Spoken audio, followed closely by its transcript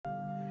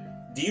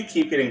Do you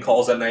keep getting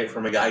calls at night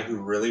from a guy who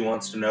really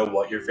wants to know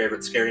what your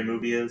favorite scary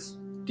movie is?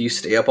 Do you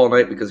stay up all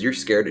night because you're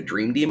scared of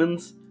dream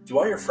demons? Do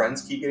all your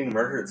friends keep getting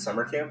murdered at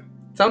summer camp?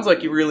 Sounds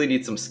like you really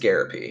need some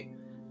scarapy.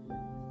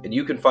 And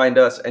you can find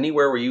us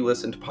anywhere where you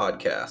listen to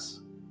podcasts.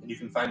 And you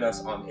can find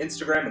us on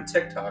Instagram and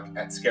TikTok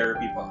at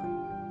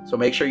ScarapyPod. So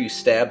make sure you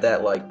stab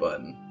that like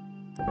button.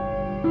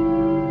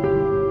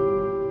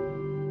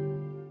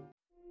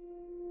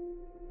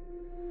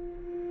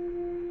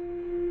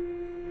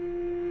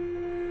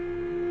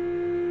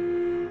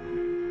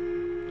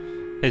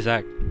 Hey,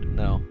 Zach.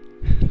 No.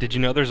 Did you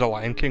know there's a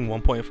Lion King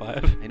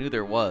 1.5? I knew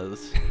there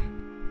was.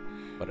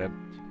 But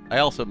I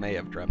also may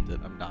have dreamt it.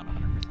 I'm not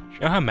 100% sure. You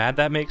know how mad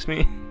that makes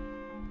me?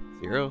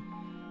 0?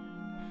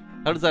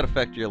 How does that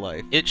affect your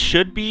life? It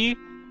should be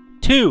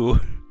 2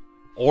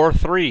 or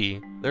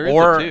 3. There is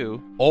a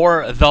 2.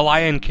 Or The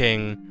Lion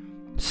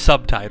King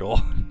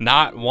subtitle,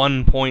 not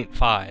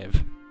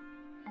 1.5.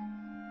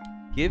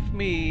 Give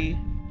me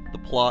the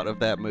plot of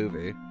that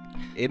movie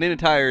in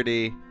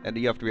entirety, and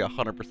you have to be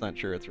 100%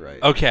 sure it's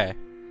right. Okay.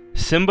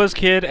 Simba's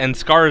kid and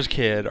Scar's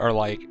kid are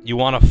like, you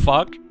want to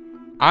fuck?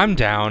 I'm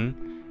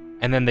down.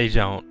 And then they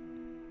don't.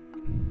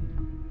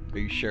 Are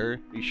you sure?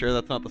 Are you sure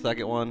that's not the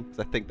second one? Because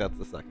I think that's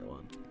the second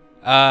one.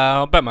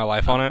 I'll bet my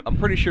life on it. I'm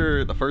pretty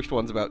sure the first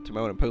one's about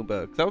Timon and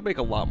Pumbaa, because that would make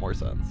a lot more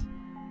sense.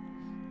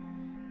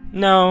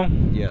 No.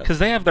 Yes. Because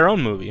they have their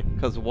own movie.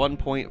 Because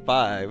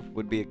 1.5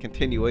 would be a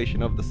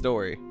continuation of the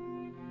story.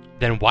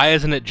 Then why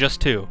isn't it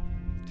just 2?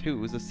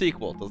 2 is a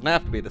sequel. It doesn't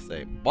have to be the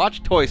same.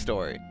 Watch Toy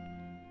Story.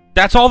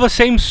 That's all the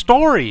same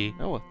story.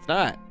 No, it's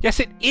not. Yes,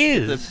 it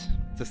is. It's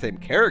the same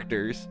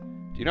characters.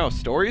 Do you know how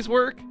stories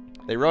work?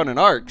 They run in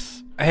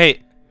arcs.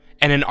 Hey,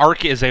 and an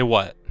arc is a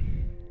what?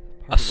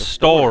 A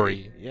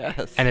story.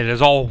 Yes. And it is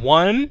all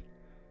one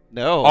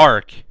No.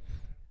 arc.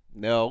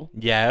 No.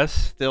 Yes.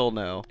 Still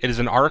no. It is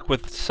an arc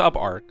with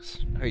sub-arcs.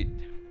 Alright,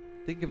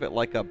 think of it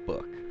like a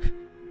book.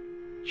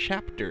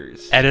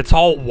 Chapters. And it's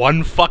all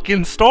one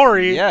fucking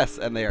story. Yes,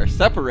 and they are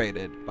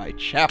separated by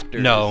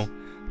chapters. No.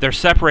 They're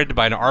separated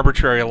by an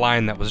arbitrary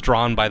line that was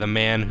drawn by the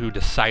man who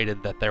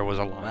decided that there was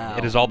a line. Wow.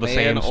 It is all the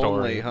same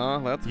story. Only,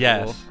 huh? That's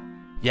yes. cool.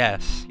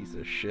 Yes. Piece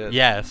of shit.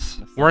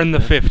 Yes. We're in the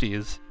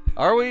 50s.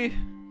 Are we?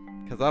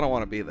 Because I don't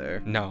want to be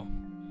there. No.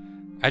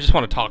 I just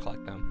want to talk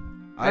like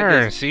them. I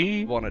just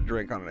see? want to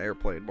drink on an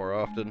airplane more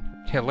often.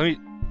 Yeah, let me...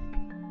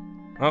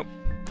 Oh.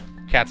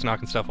 Cat's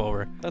knocking stuff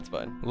over. That's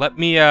fine. Let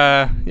me,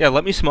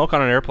 let me smoke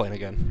on an airplane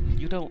again.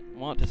 You don't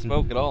want to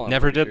smoke at all.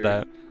 Never did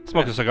that.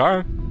 Smoke a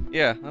cigar?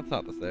 Yeah, that's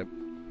not the same.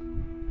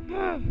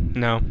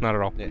 No, not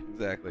at all. Yeah,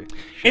 exactly.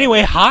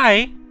 Anyway,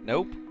 hi.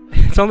 Nope.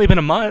 It's only been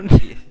a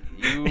month.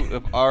 You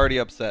have already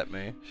upset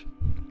me.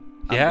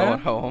 Yeah? I'm going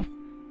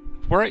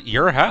home. We're at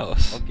your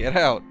house. Well, get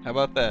out. How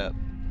about that?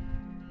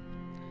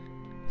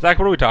 Zach,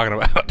 what are we talking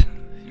about?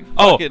 You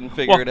fucking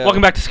figure it out.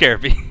 Welcome back to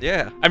Scarapy.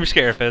 Yeah. I'm your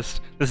Scarapist.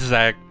 This is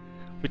Zach.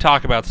 We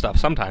talk about stuff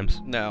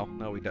sometimes. No,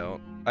 we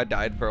don't. I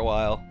died for a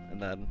while,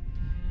 and then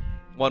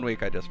 1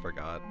 week I just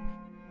forgot.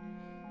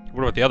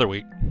 What about the other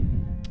week?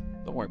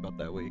 Don't worry about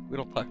that week. We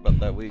don't talk about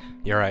that week.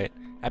 You're right.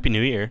 Happy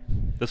New Year.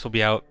 This will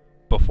be out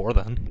before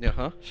then.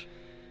 Uh-huh.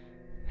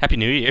 Happy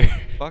New Year.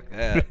 Fuck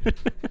that.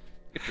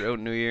 Get your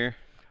own New Year.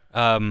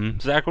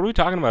 Zach, what are we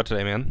talking about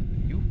today,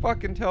 man? You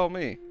fucking tell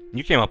me.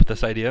 You came up with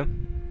this idea.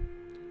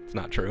 It's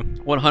not true.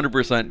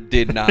 100%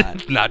 did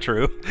not. Not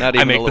true. Not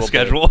even I make the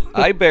schedule.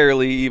 I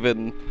barely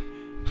even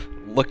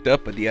looked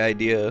up at the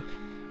idea.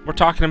 We're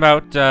talking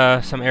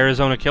about some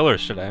Arizona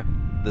killers today.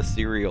 The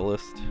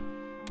serialist.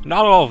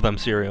 Not all of them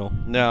serial.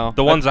 No.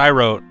 The ones I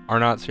wrote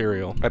are not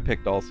serial. I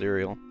picked all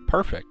serial.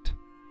 Perfect.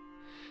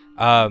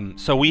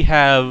 So we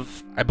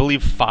have, I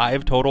believe,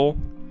 5 total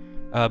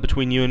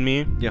between you and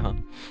me. Yeah.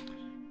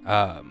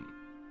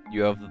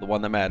 You have the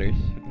one that matters.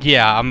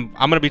 Yeah, I'm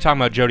gonna be talking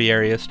about Jodi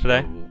Arias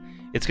today. Ooh.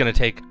 It's gonna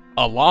take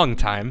a long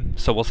time,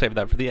 so we'll save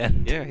that for the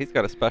end. Yeah, he's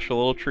got a special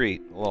little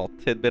treat, a little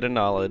tidbit of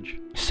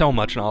knowledge. So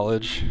much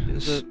knowledge.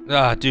 Is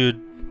it?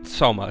 Dude,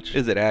 so much.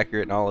 Is it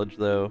accurate knowledge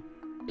though?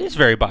 It's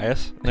very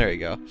biased. There you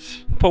go.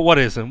 But what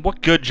isn't?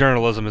 What good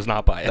journalism is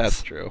not biased?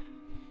 That's true.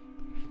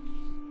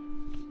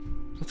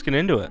 Let's get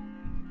into it.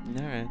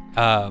 Alright.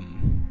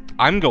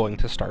 I'm going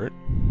to start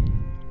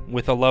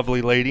with a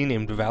lovely lady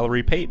named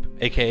Valerie Pape,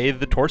 aka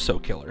the Torso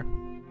Killer.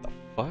 The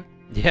fuck?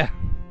 Yeah.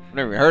 I've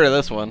never heard of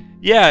this one.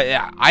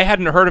 Yeah, I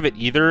hadn't heard of it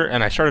either,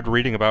 and I started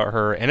reading about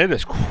her, and it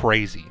is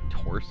crazy.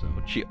 Torso?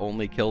 She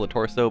only killed the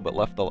torso but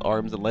left the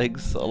arms and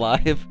legs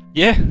alive?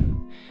 Yeah.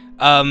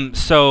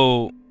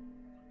 So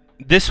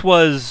this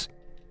was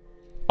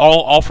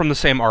all from the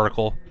same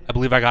article. I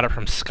believe I got it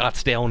from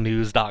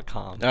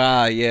ScottsdaleNews.com.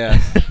 Ah,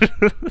 yes.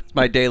 It's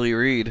my daily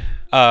read.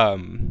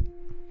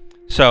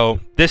 So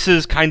this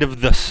is kind of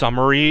the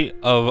summary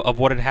of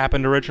what had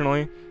happened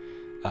originally.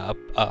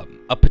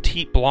 A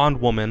petite blonde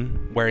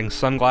woman wearing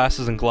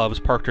sunglasses and gloves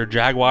parked her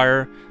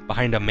Jaguar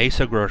behind a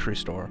Mesa grocery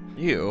store,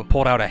 Ew.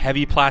 pulled out a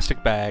heavy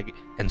plastic bag,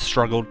 and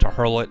struggled to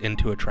hurl it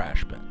into a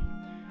trash bin.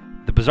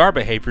 The bizarre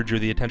behavior drew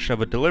the attention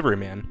of a delivery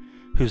man,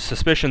 whose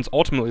suspicions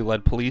ultimately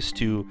led police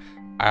to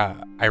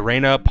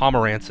Irena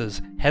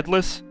Pomerantz's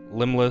headless,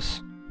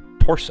 limbless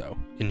torso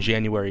in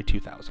January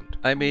 2000.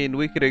 I mean,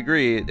 we could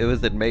agree it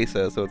was in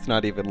Mesa, so it's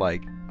not even,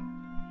 like,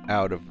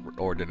 out of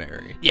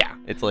ordinary. Yeah.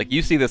 It's like,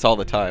 you see this all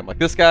the time. Like,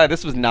 this guy,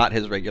 this was not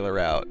his regular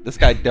route. This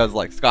guy does,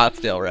 like,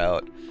 Scottsdale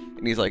route,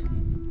 and he's, like,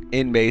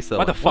 in Mesa.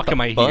 Why the fuck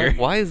am I here?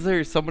 Why is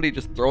there somebody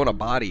just throwing a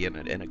body in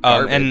a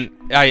garbage? And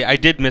I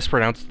did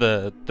mispronounce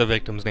the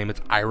victim's name.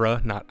 It's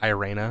Ira, not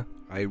Irena.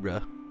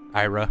 Ira,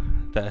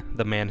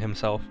 the man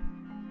himself.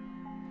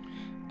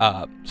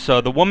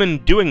 So the woman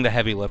doing the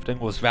heavy lifting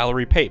was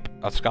Valerie Pape,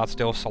 a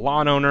Scottsdale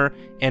salon owner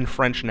and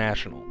French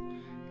national.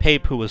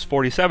 Pape, who was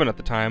 47 at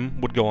the time,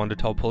 would go on to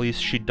tell police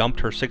she dumped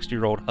her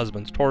 60-year-old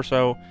husband's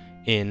torso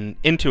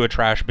into a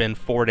trash bin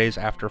 4 days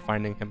after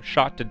finding him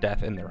shot to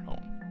death in their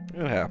home.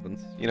 it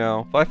happens. You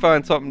know, if I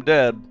find something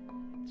dead,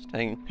 just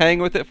hang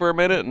with it for a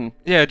minute, and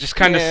Yeah, just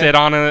kind of sit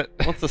on it.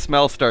 once the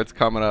smell starts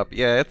coming up,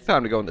 yeah, it's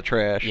time to go in the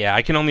trash. Yeah,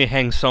 I can only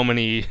hang so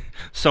many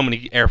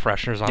air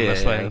fresheners on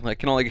this thing. I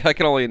can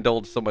only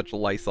indulge so much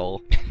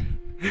Lysol.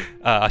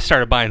 I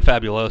started buying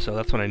Fabuloso.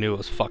 That's when I knew it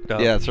was fucked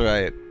up. Yeah, that's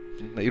right.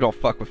 You don't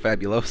fuck with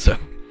Fabuloso.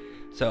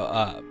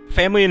 So,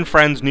 family and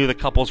friends knew the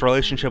couple's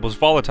relationship was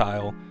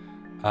volatile,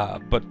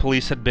 but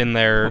police had been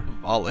there.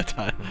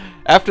 Volatile.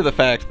 After the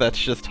fact, that's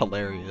just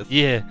hilarious.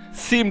 Yeah.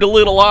 Seemed a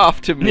little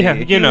off to me. Yeah,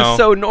 He was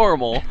so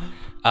normal.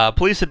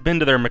 Police had been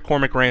to their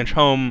McCormick Ranch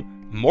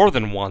home more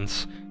than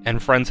once,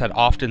 and friends had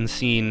often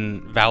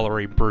seen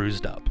Valerie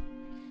bruised up.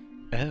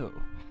 Oh.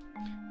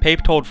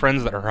 Pape told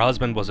friends that her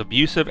husband was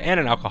abusive and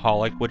an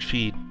alcoholic, which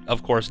she,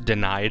 of course,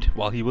 denied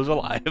while he was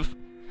alive.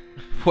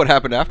 What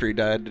happened after he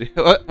died?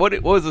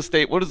 What was the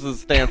state? What is the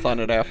stance on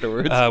it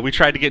afterwards? We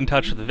tried to get in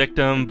touch with the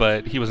victim,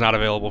 but he was not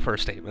available for a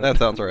statement. That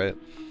sounds right.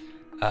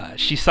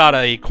 She sought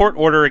a court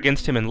order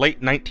against him in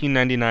late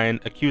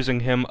 1999,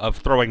 accusing him of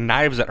throwing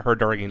knives at her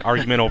during an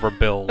argument over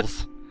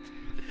bills.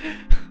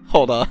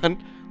 Hold on.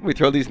 Let me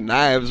throw these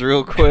knives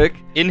real quick.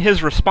 In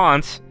his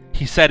response,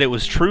 he said it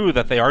was true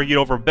that they argued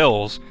over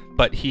bills,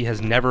 but he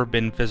has never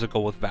been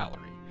physical with Valerie.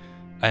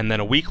 And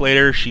then a week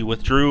later, she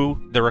withdrew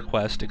the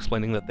request,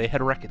 explaining that they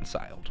had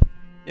reconciled.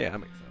 Yeah, that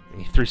makes sense.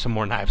 And he threw some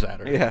more knives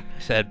at her. Yeah.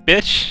 He said,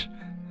 "Bitch."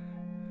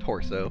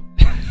 Torso.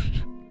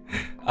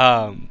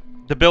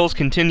 The bills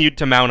continued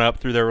to mount up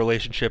through their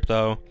relationship,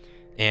 though,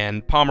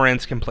 and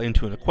Pomerantz complained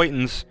to an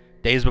acquaintance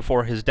days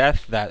before his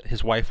death that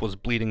his wife was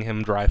bleeding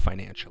him dry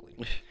financially.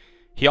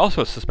 He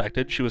also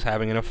suspected she was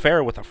having an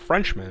affair with a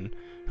Frenchman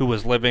who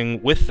was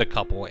living with the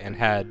couple and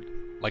had,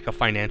 like, a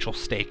financial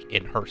stake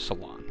in her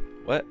salon.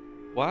 What?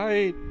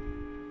 Why,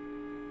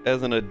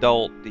 as an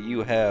adult, do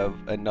you have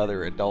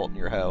another adult in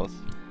your house?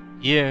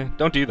 Yeah,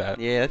 don't do that.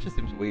 Yeah, that just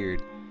seems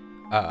weird.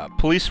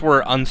 Police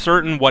were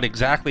uncertain what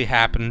exactly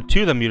happened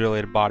to the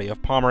mutilated body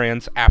of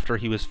Pomerantz after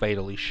he was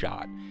fatally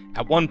shot.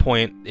 At one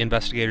point,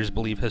 investigators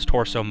believe his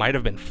torso might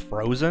have been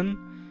frozen,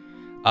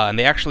 and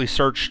they actually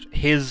searched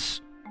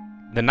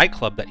the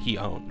nightclub that he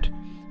owned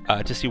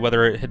to see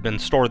whether it had been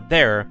stored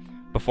there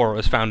before it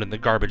was found in the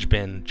garbage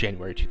bin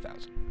January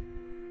 2000.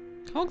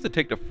 How long does it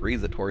take to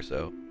freeze a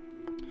torso?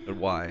 And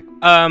why?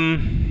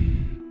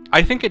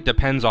 I think it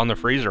depends on the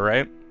freezer,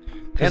 right?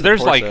 Because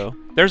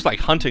there's like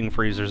hunting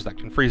freezers that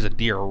can freeze a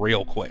deer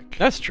real quick.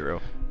 That's true.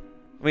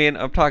 I mean,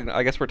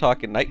 I guess we're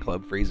talking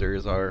nightclub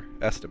freezers, our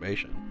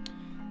estimation.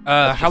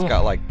 That's just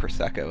got like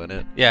Prosecco in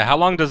it. Yeah, how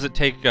long does it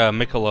take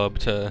Michelob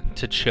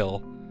to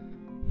chill?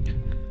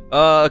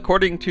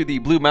 According to the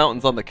Blue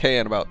Mountains on the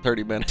can, about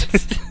 30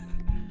 minutes.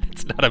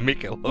 It's not a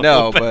Michelob.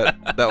 No,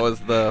 but that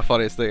was the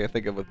funniest thing I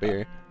think of with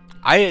beer.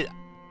 I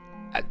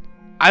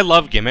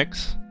love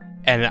gimmicks,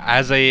 and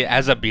as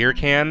a beer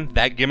can,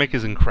 that gimmick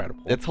is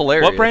incredible. It's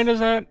hilarious. What brand is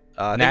that?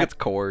 I think it's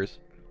Coors.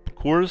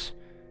 Coors?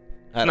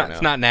 I don't know.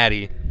 It's not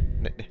Natty.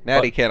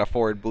 Natty can't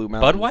afford Blue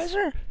Mountains.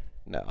 Budweiser?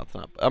 No, it's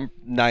not. I'm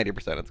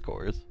 90% it's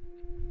Coors.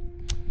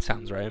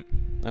 Sounds right.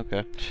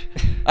 Okay.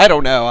 I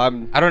don't know.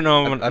 I don't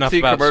know I've enough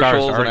seen about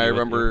commercials, stars to and I argue with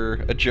remember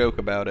a joke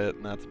about it,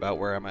 and that's about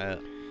where I'm at.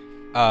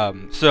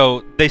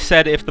 So they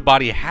said if the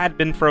body had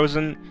been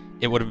frozen,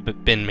 it would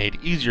have been made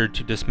easier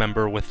to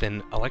dismember with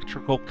an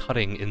electrical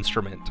cutting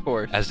instrument, Of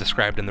course. as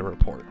described in the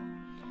report.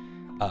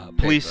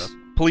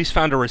 Police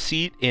found a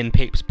receipt in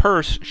Pape's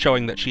purse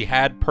showing that she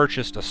had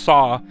purchased a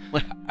saw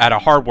at a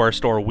hardware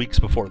store weeks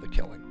before the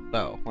killing.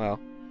 Oh, well.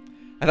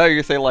 I thought you were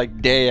going to say,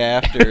 like, day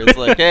after. It's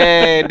like,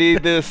 hey,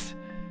 need this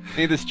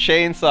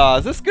chainsaw.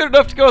 Is this good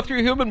enough to go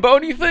through human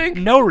bone, you think?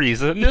 No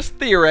reason. Just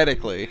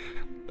theoretically.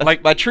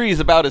 Like, my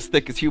tree's about as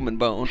thick as human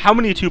bone. how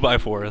many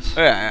 2x4s?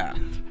 Yeah.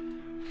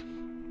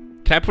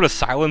 Can I put a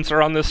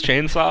silencer on this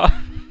chainsaw?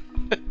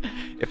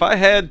 If I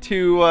had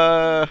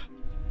to,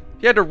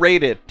 you had to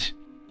rate it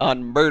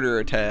on murder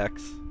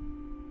attacks,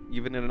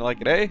 even in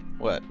like an A,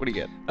 what do you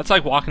get? That's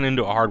like walking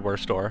into a hardware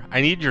store.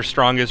 I need your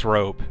strongest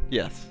rope.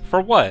 Yes.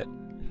 For what?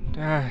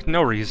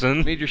 No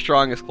reason. Need your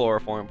strongest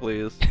chloroform,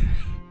 please.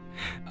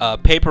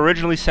 Pape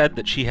originally said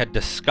that she had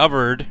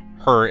discovered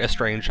her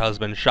estranged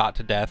husband shot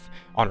to death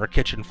on her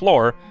kitchen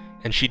floor,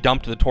 and she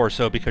dumped the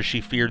torso because she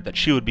feared that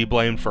she would be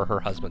blamed for her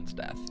husband's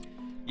death.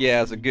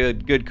 Yeah, it's a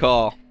good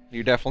call.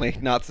 You're definitely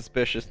not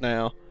suspicious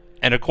now.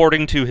 And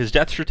according to his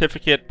death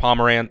certificate,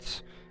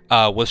 Pomerantz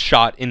was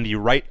shot in the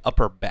right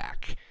upper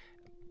back.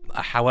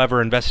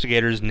 However,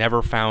 investigators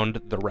never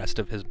found the rest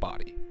of his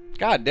body.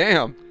 God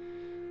damn.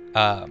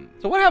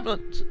 So what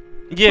happened?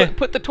 Yeah.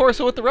 Put the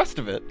torso with the rest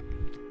of it.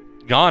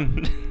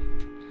 Gone.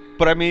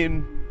 But I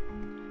mean,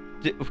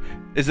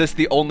 is this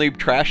the only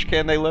trash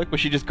can they look? Was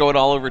she just going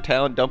all over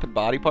town dumping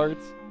body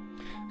parts?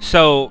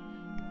 So,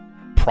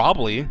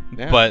 probably.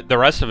 Yeah. But the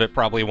rest of it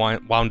probably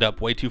wound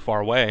up way too far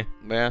away.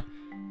 Yeah.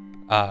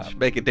 Should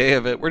make a day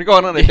of it. We're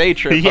going on a day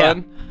trip, Yeah.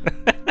 hon.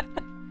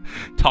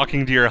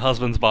 Talking to your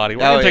husband's body.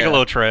 We're gonna take a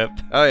little trip.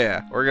 Oh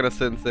yeah, we're gonna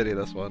Sin City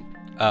this one.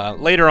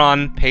 Later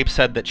on, Pape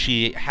said that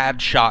she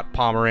had shot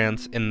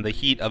Pomerantz in the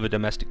heat of a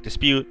domestic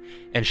dispute,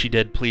 and she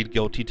did plead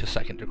guilty to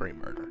second-degree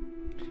murder.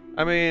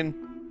 I mean,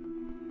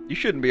 you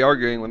shouldn't be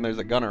arguing when there's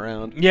a gun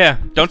around. Yeah,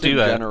 don't Just do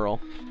that. In general.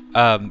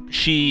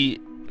 She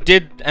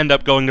did end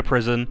up going to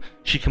prison.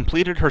 She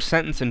completed her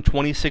sentence in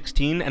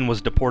 2016 and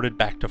was deported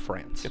back to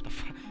France.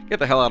 Get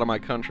the hell out of my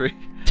country.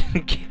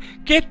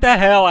 Get the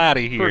hell out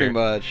of here. Pretty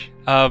much.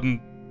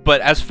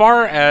 But as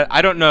far as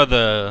I don't know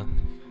the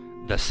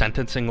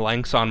sentencing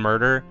lengths on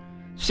murder,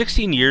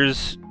 16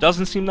 years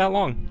doesn't seem that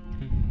long.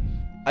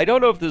 I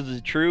don't know if this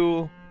is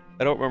true.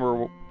 I don't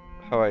remember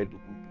how I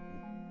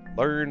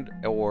learned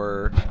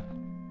or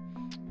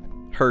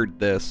heard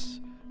this,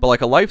 but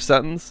like a life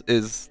sentence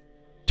is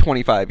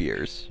 25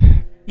 years.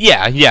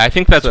 Yeah, I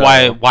think that's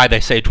why they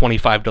say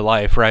 25 to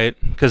life, right?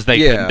 Because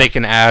they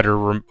can add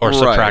or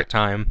subtract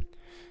time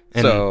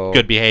and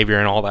good behavior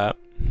and all that.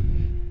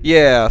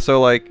 Yeah,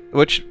 so like,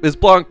 which is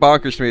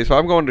bonkers to me. So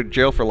I'm going to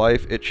jail for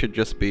life. It should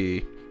just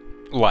be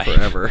life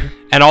forever.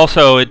 And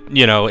also,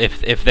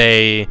 if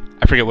they,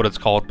 I forget what it's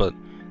called, but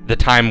the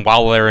time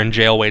while they're in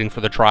jail waiting for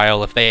the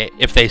trial, if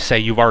they say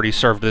you've already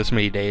served this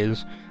many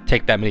days,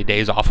 take that many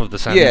days off of the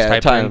sentence. Yeah,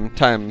 type thing.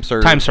 time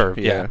served. Time served.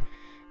 Yeah.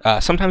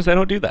 Sometimes they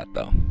don't do that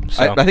though.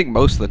 So. I think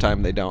most of the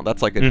time they don't.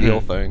 That's like a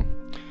deal thing.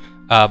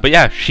 But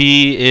yeah,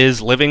 she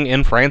is living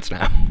in France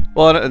now.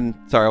 Well, and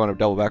sorry, I want to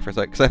double back for a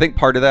sec, because I think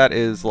part of that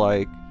is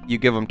like you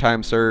give them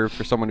time served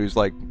for someone who's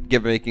like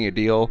making a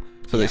deal,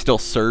 so they still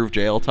serve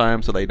jail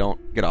time, so they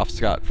don't get off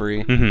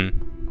scot-free.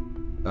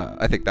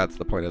 I think that's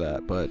the point of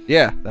that. But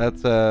yeah,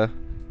 that's who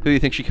do you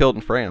think she killed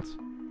in France?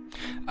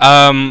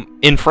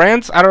 In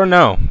France, I don't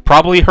know.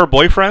 Probably her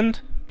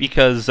boyfriend,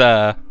 because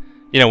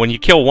when you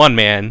kill one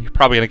man, you're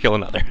probably gonna kill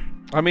another.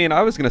 I mean,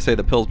 I was gonna say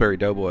the Pillsbury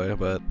Doughboy,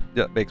 but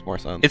that makes more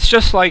sense. It's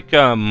just like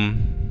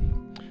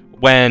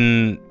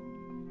when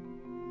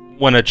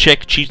a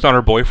chick cheats on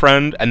her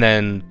boyfriend, and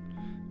then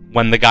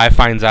when the guy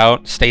finds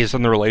out, stays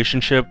in the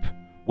relationship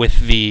with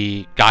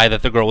the guy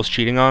that the girl was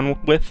cheating on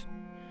with.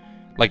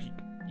 Like,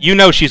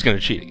 she's gonna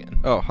cheat again.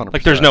 Oh, 100%.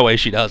 Like, there's no way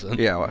she doesn't.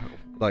 Yeah, well,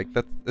 like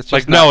that's just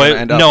like not gonna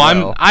end up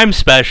well. I'm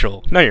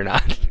special. No, you're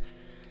not.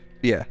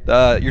 Yeah,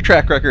 your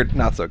track record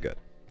not so good.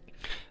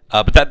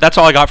 But that's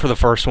all I got for the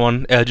first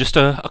one. Just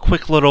a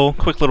quick little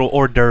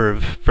hors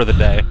d'oeuvre for the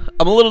day.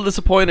 I'm a little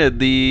disappointed.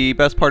 The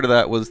best part of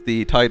that was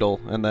the title,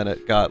 and then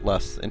it got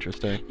less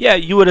interesting. Yeah,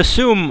 you would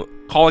assume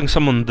calling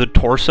someone the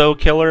Torso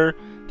Killer,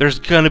 there's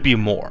gonna be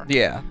more.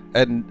 Yeah,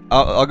 and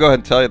I'll go ahead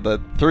and tell you the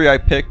 3 I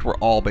picked were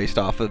all based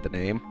off of the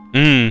name.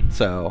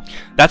 So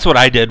that's what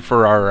I did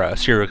for our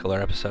serial killer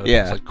episode.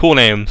 Yeah, it's like cool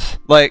names.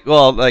 Like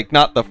not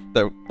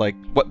the like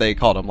what they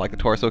called them, like the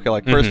Torso Killer.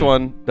 Like first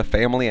one, the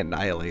Family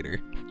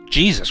Annihilator.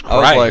 Jesus Christ! I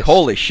was like,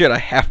 holy shit, I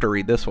have to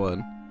read this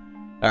one.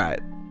 All right,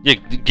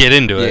 get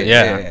into it.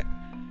 Yeah.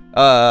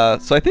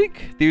 So I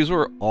think these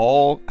were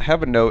all. I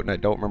have a note, and I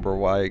don't remember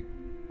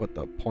what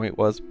the point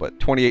was, but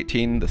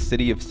 2018, the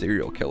City of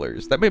Serial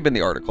Killers. That may have been the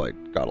article I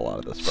got a lot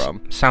of this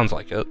from. Sounds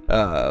like it.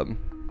 So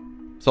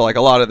like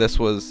a lot of this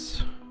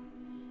was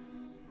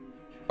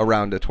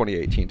around a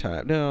 2018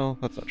 time. No,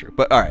 that's not true.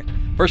 But all right,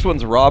 first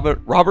one's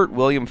Robert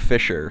William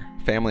Fisher,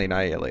 Family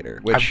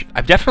Annihilator, which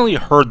I've definitely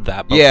heard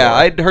that before. Yeah,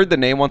 I'd heard the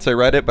name once I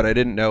read it, but I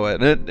didn't know it.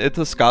 And it's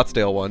a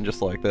Scottsdale one,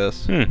 just like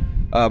this.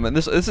 And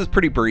this is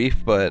pretty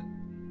brief, but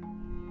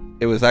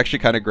it was actually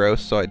kind of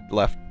gross, so I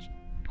left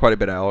quite a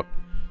bit out.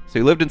 So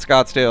he lived in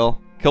Scottsdale,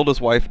 killed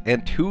his wife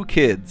and 2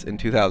 kids in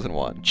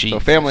 2001. Jesus. So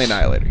Family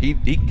Annihilator. He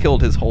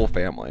killed his whole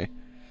family.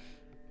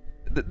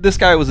 This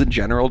guy was in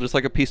general just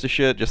like a piece of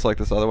shit, just like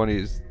this other one.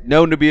 He's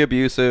known to be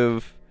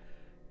abusive,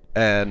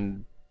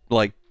 and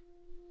like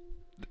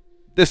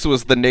this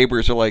was the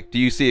neighbors are like, "Do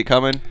you see it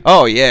coming?"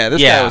 Oh yeah,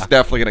 this guy was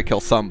definitely gonna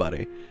kill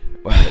somebody.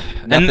 But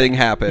nothing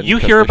happened. You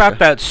hear about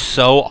that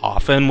so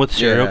often with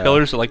serial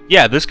killers. Like,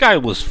 yeah, this guy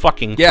was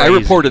fucking crazy. I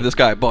reported this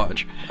guy a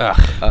bunch.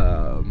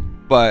 Ugh.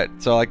 But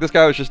so like this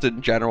guy was just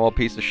in general a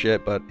piece of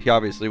shit, but he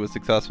obviously was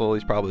successful.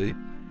 He's probably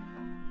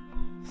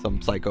some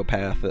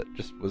psychopath that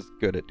just was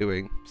good at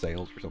doing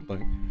sales or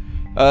something.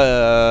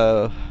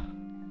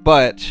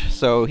 But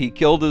so he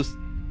killed his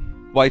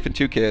wife and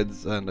 2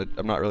 kids, and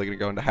I'm not really going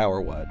to go into how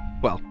or what.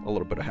 Well, a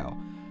little bit of how.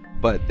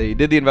 But they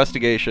did the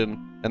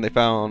investigation, and they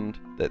found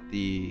that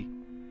the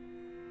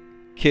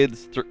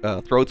kids'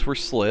 throats were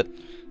slit.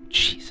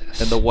 Jesus.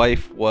 And the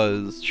wife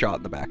was shot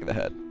in the back of the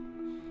head.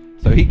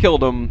 So he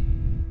killed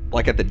him,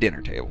 like, at the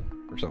dinner table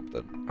or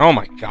something. Oh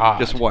my god.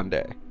 Just one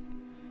day.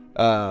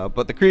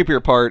 But the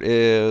creepier part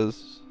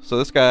is, so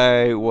this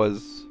guy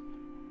was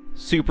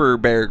super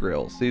Bear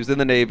Grylls. He was in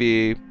the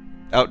Navy,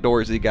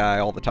 outdoorsy guy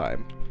all the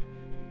time.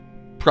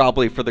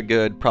 Probably for the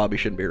good, probably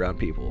shouldn't be around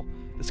people.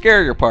 The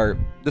scarier part,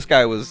 this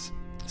guy was,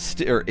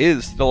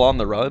 is still on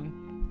the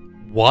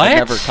run. What?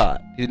 Never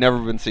caught. He's never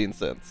been seen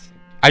since.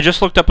 I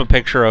just looked up a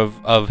picture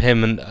of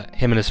him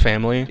and his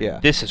family. Yeah.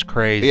 This is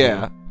crazy.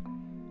 Yeah.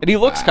 And he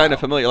looks kind of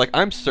familiar. Like,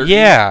 I'm certain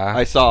Yeah.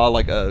 I saw,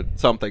 like,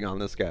 something on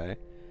this guy.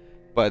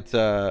 But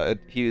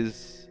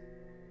he's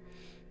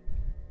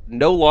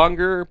no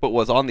longer, but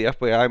was on the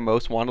FBI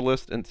most wanted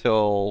list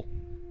until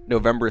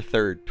November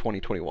 3rd,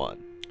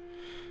 2021.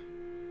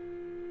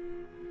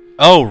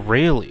 Oh,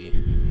 really?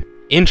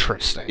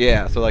 Interesting.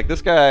 Yeah, so, like,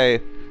 this guy,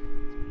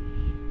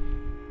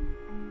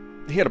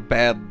 he had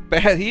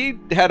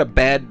a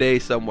bad day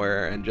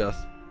somewhere and just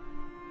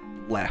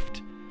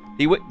left.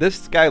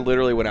 This guy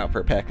literally went out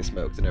for a pack of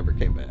smokes and never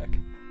came back,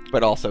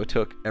 but also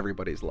took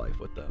everybody's life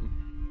with them.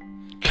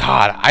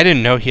 God, I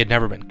didn't know he had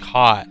never been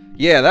caught.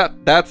 Yeah,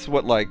 that's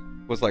what, like,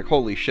 was like,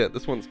 holy shit,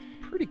 this one's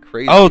pretty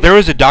crazy. Oh, there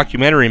was a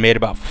documentary made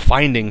about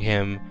finding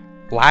him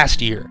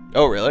last year.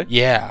 Oh, really?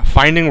 Yeah,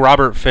 Finding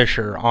Robert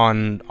Fisher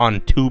on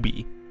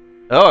Tubi.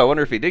 Oh, I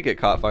wonder if he did get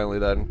caught finally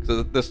then.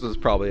 So this was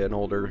probably an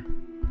older.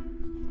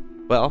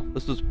 Well,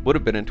 would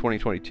have been in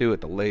 2022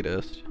 at the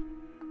latest,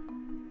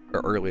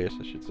 or earliest,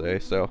 I should say.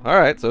 So, all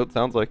right. So it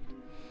sounds like,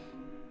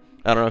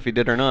 I don't know if he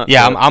did or not.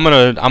 Yeah, I'm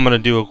gonna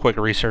do a quick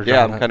research.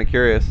 Yeah, on I'm kind of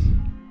curious.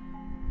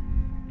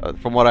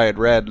 From what I had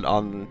read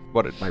on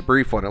my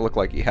brief one, it looked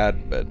like he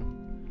hadn't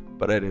been,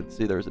 but I didn't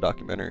see there was a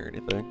documentary or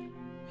anything.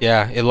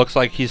 Yeah, it looks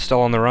like he's still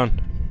on the run.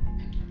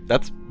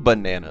 That's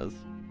bananas.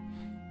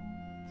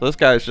 So this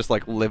guy's just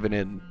like living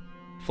in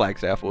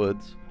Flagstaff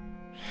Woods.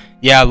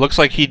 Yeah, it looks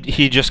like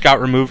he just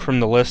got removed from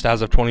the list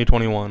as of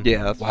 2021.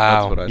 Yeah, that's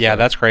wow. what I yeah, thought.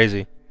 that's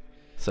crazy.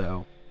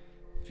 So,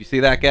 if you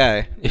see that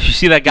guy, If you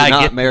see that guy, do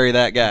not marry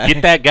that guy.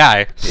 get that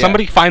guy.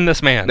 Somebody find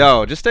this man.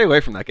 No, just stay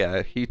away from that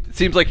guy. It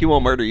seems like he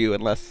won't murder you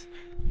unless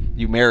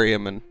you marry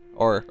him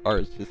or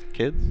his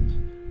kids.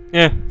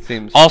 Yeah.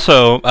 Seems.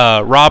 Also,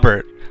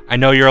 Robert, I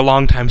know you're a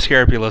longtime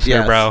Scarapy listener,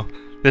 Yes. bro.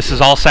 This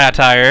is all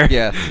satire.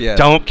 Yes, yes.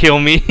 Don't kill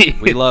me.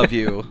 We love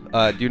you.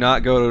 Do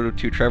not go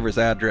to Trevor's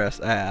address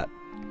at.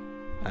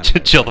 I don't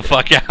know. Chill the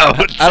fuck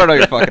out. I don't know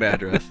your fucking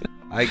address.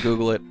 I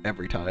Google it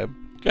every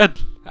time. Good.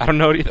 I don't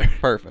know it either.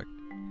 Perfect.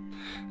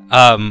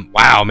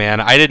 Wow, man.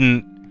 I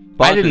didn't.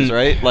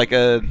 Right? Like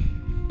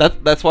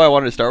that's why I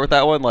wanted to start with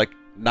that one. Like,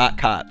 not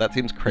caught. That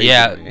seems crazy.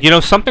 Yeah, to me. you know,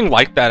 something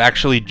like that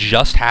actually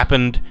just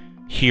happened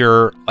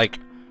here like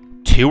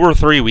 2 or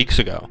 3 weeks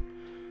ago.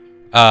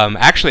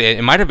 Actually,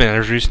 it might have been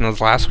as recent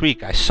as last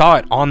week. I saw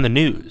it on the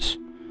news.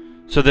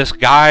 So this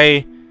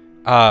guy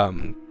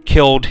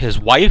killed his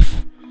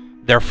wife,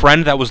 their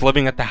friend that was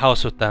living at the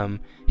house with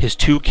them, his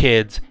 2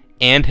 kids,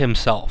 and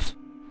himself.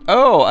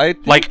 Oh, I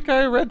think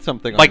I read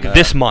something on that.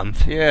 This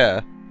month.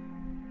 Yeah.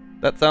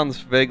 That sounds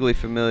vaguely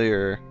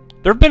familiar.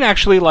 There have been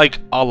actually like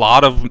a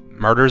lot of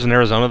murders in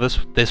Arizona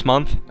this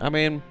month. I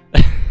mean,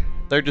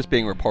 they're just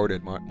being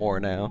reported more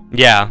now.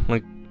 Yeah,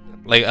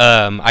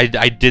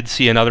 I did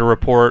see another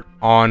report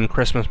on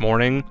Christmas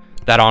morning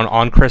that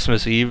on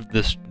Christmas Eve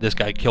this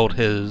guy killed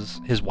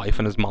his wife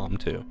and his mom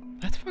too.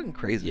 That's fucking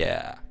crazy.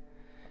 Yeah.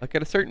 Like,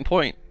 at a certain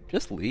point,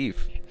 just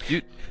leave.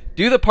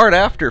 Do the part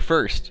after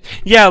first.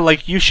 Yeah,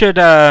 like you should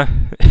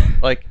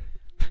Like,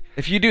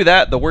 if you do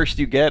that, the worst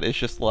you get is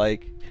just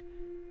like,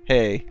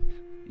 hey,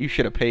 you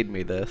should have paid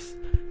me this.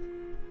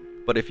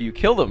 But if you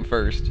kill them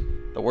first,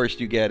 the worst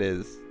you get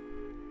is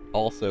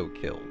also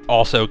killed.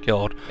 Also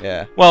killed.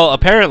 Yeah. Well,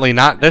 apparently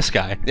not this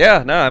guy.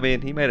 Yeah, no, I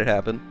mean, he made it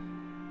happen.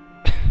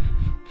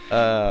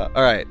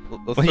 Alright.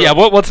 Yeah,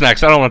 what's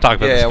next? I don't want to talk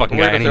about this fucking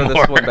we're guy gonna throw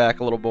anymore. this one back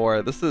a little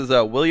more. This is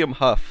William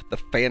Huff, the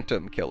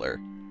Phantom Killer.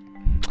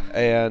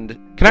 And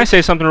Can I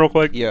say something real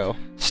quick? yo,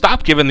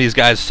 Stop giving these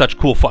guys such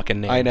cool fucking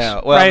names. I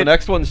know. Well, right? the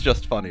next one's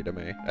just funny to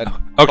me. And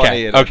Okay,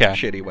 funny in okay. a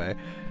shitty way.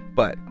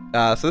 But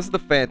so this is the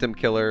Phantom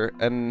Killer,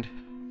 and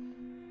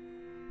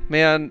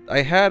man,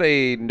 I had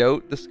a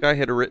note this guy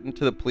had written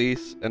to the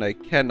police, and I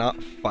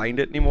cannot find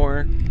it anymore.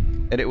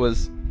 And it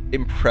was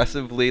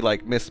impressively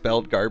like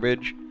misspelled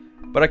garbage,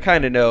 but I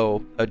kind of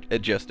know a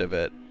gist of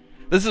it.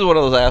 This is one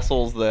of those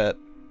assholes that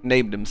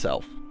named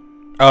himself.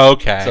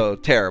 Okay. So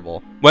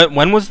terrible.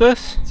 When was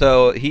this?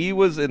 So he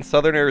was in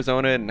southern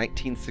Arizona in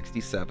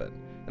 1967,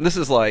 and this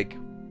is like,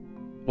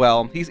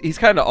 well, he's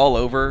kind of all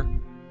over,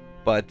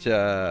 but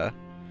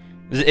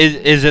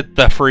Is it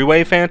the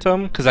Freeway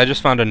Phantom? Because I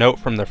just found a note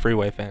from the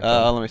Freeway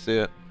Phantom. let me see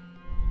it.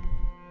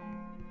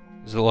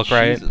 Does it look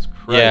right? Jesus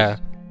Christ. Yeah.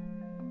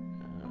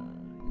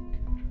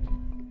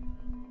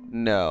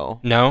 No.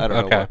 No? I don't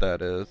Okay. know what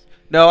that is.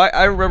 No,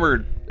 I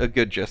remember a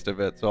good gist of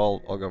it,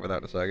 so I'll go over that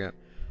in a second.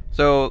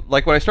 So,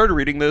 like, when I started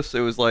reading this, it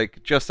was,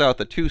 like, just south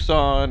of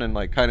Tucson and,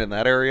 like, kind of in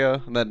that area,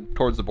 and then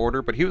towards the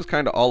border, but he was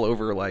kind of all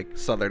over, like,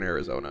 southern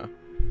Arizona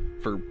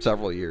for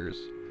several years.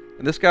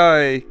 And this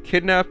guy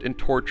kidnapped and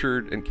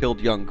tortured and killed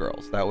young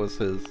girls. That was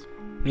his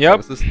That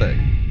was his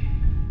thing.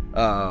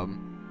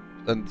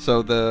 And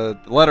so the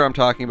letter I'm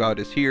talking about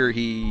is here.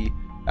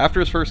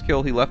 After his first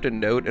kill, he left a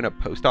note in a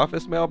post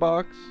office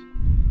mailbox.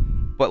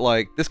 But,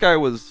 like, this guy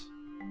was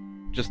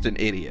just an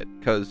idiot,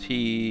 because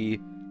he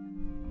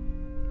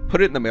put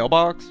it in the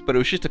mailbox, but it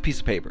was just a piece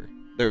of paper.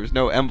 There was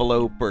no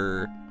envelope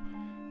or,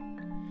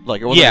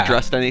 like, it wasn't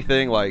addressed to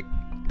anything. Like,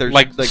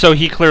 so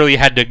he clearly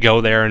had to go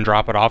there and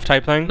drop it off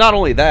type thing? Not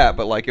only that,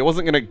 but, like, it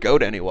wasn't going to go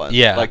to anyone.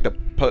 Yeah. Like,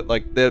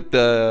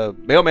 the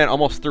mailman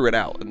almost threw it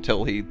out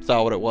until he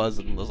saw what it was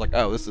and was like,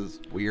 oh, this is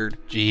weird.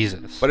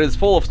 Jesus. But it's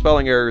full of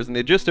spelling errors, and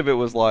the gist of it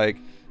was like,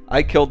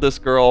 I killed this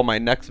girl, my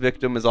next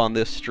victim is on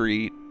this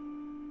street,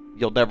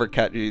 you'll never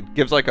catch me. He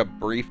gives like a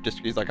brief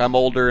description. He's like, I'm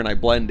older and I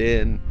blend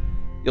in,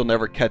 you'll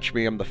never catch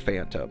me, I'm the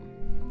Phantom.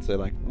 So,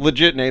 like,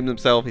 legit named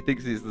himself. He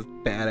thinks he's this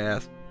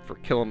badass for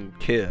killing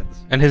kids.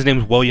 And his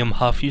name's William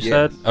Huff, you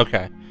said? Yes.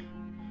 Okay.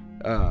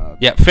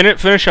 Yeah,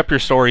 finish up your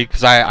story,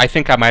 because I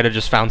think I might have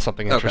just found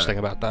something interesting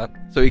about that.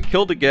 So he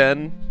killed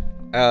again,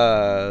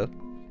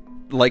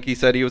 like he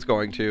said he was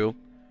going to.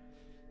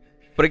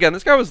 But again,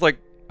 this guy was like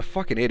a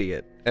fucking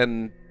idiot.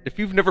 And if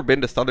you've never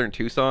been to southern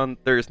Tucson,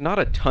 there's not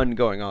a ton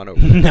going on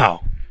over there. No.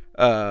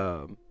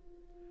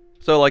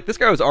 So, like, this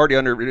guy was already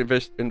under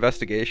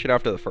investigation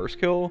after the first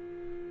kill,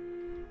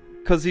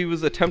 because he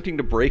was attempting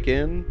to break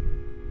in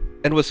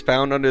and was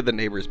found under the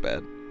neighbor's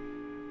bed.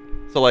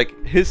 So,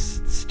 like,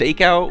 his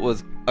stakeout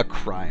was a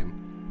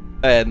crime,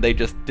 and they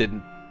just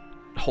didn't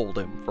hold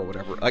him for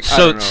whatever. Like, I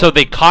don't know. So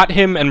they caught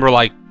him and were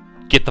like,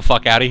 get the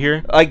fuck out of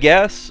here? I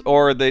guess,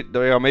 or they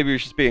maybe he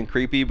was just being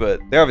creepy, but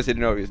they obviously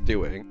didn't know what he was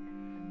doing.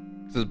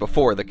 This was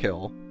before the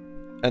kill.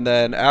 And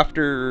then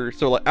after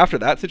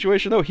that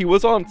situation, though, he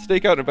was on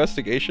stakeout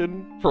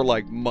investigation for,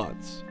 like,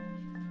 months.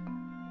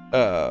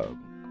 Oh,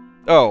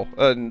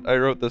 and I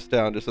wrote this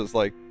down just as,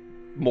 like,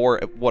 more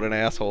what an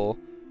asshole.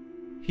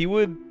 He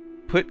would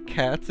put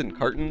cats in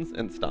cartons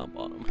and stomp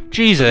on them.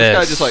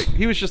 Jesus. This guy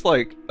he was just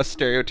like a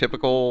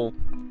stereotypical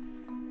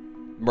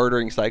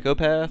murdering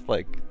psychopath.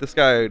 Like, this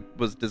guy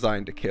was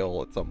designed to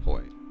kill at some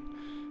point.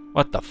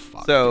 What the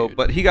fuck, So, dude?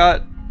 but he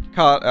got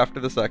caught after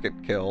the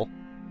second kill,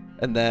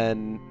 and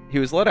then he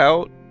was let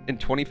out in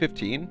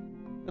 2015.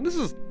 And this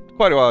is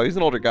quite a while. He's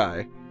an older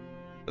guy.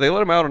 But they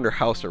let him out under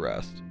house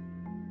arrest.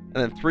 And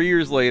then 3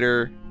 years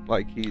later,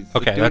 like, he's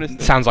okay, doing that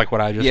his sounds like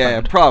what I just Yeah,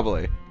 found.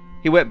 probably.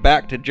 He went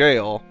back to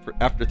jail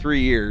after 3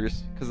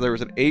 years because there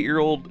was an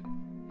 8-year-old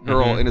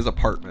girl in his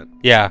apartment.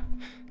 Yeah.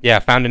 Yeah,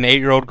 found an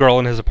 8-year-old girl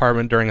in his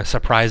apartment during a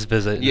surprise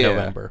visit in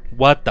November.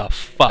 What the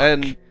fuck?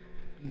 And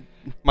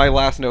my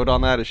last note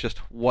on that is just,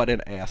 what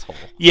an asshole.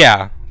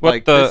 Yeah.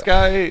 This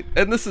guy,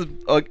 and this is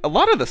a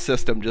lot of the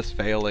system just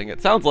failing.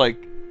 It sounds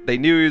like they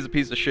knew he was a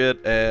piece of shit,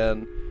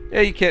 and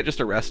yeah, you can't just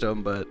arrest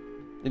him, and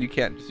you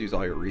can't just use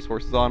all your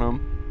resources on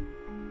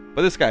him.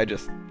 But this guy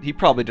he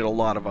probably did a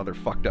lot of other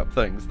fucked up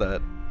things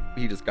that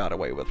he just got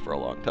away with for a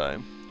long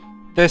time.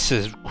 This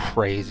is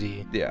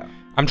crazy. Yeah.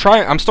 I'm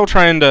still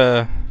trying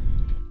to...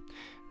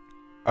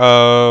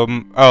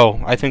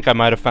 Oh, I think I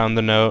might have found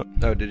the note.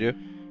 Oh, did you?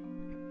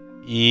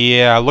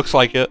 Yeah, looks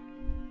like it.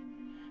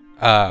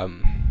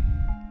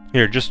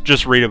 Here,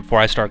 just read it before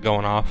I start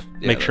going off.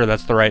 Yeah, Make sure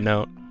that's the right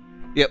note.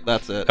 Yep,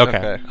 that's it.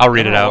 Okay, I'll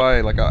read it out.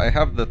 Why, like, I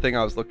have the thing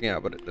I was looking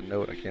at, but the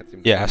note I can't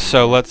seem to Yeah, find.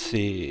 so let's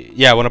see.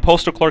 Yeah, when a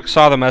postal clerk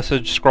saw the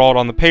message scrawled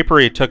on the paper,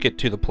 he took it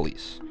to the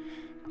police.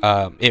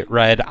 It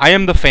read, I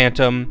am the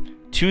Phantom.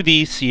 To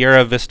the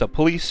Sierra Vista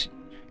Police,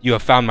 you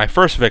have found my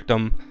first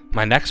victim.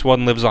 My next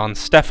one lives on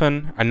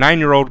Stefan, a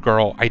 9-year-old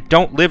girl. I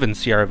don't live in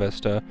Sierra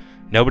Vista.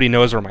 Nobody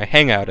knows where my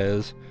hangout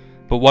is.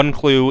 But one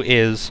clue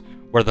is,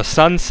 where the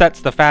sun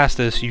sets the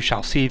fastest, you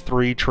shall see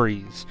 3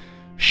 trees.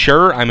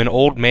 Sure, I'm an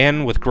old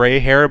man with gray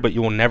hair, but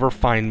you will never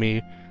find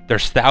me.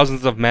 There's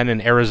thousands of men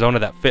in Arizona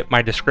that fit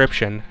my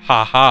description.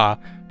 Ha ha,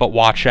 but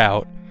watch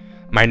out.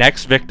 My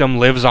next victim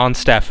lives on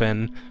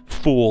Stefan.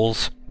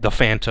 Fools, the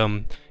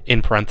Phantom,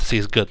 in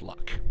parentheses, good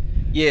luck.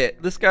 Yeah,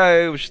 this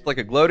guy was just like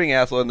a gloating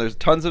asshole, and there's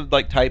tons of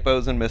like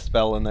typos and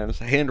misspell in there. It's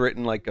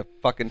handwritten like a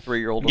fucking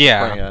 3-year-old with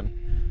a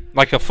crayon.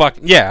 Like a fuck.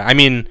 Yeah, I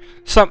mean,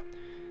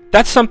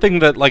 that's something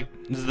that, like,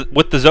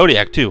 with the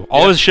Zodiac too.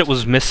 All his shit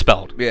was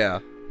misspelled. Yeah,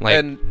 like,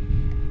 and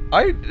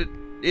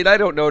I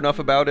don't know enough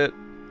about it.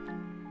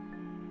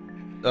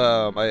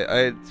 I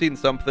had seen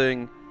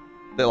something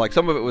that, like,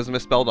 some of it was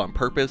misspelled on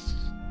purpose,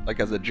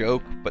 like as a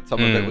joke, but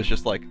some of it was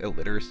just like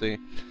illiteracy.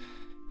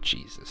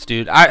 Jesus,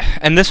 dude.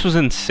 And this was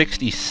in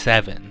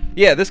 1967.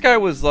 Yeah, this guy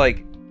was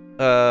like,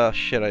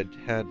 shit,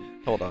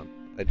 hold on.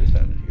 I just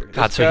had it here.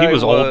 God, so he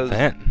was old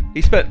then.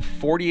 He spent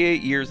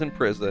 48 years in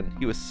prison.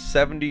 He was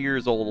 70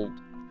 years old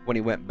when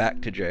he went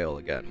back to jail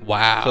again.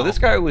 Wow. So this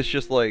guy was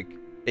just like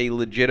a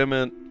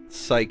legitimate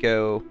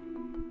psycho.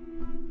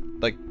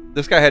 Like,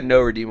 this guy had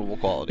no redeemable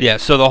quality. Yeah,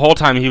 so the whole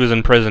time he was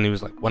in prison, he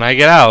was like, when I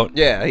get out,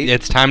 yeah,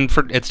 it's time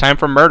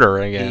for murder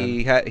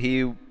again.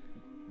 He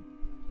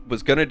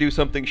was gonna do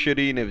something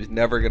shitty, and it was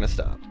never gonna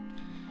stop.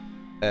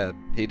 And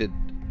he did,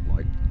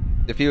 like,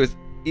 if he was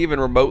even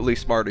remotely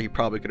smarter, he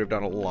probably could have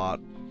done a lot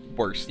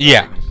worse things.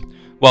 Yeah.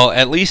 Well,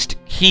 at least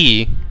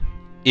he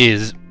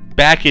is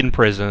back in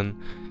prison.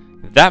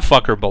 That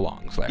fucker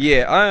belongs there.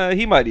 Yeah,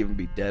 he might even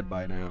be dead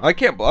by now.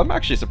 I'm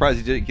actually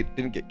surprised he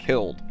didn't get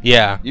killed.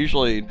 Yeah.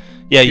 Usually.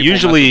 Yeah, people mess with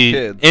usually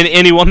kids.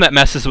 anyone that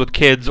messes with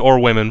kids or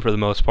women for the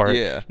most part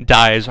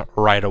dies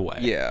right away.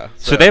 Yeah.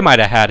 So they might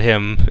have had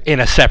him in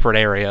a separate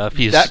area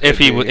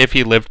if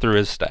he lived through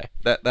his stay.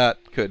 That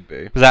could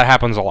be. 'Cause that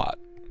happens a lot.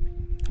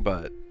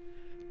 But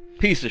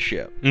piece of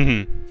shit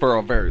Mm-hmm. for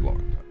a very long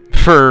time.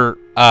 For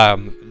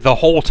the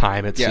whole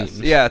time it seems.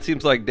 Yeah, it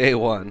seems like day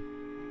one.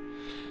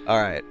 All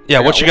right.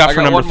 Yeah, what you got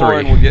for number 3? One more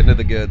and we'll get into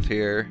the goods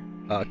here.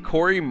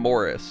 Corey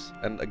Morris,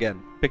 and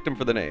again, picked him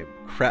for the name,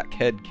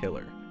 crackhead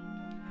killer.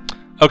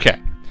 Okay,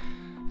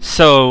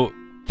 so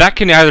that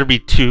can either be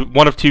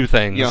one of two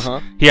things.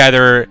 Uh-huh. He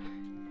either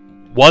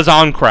was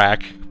on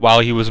crack while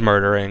he was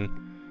murdering,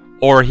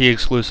 or he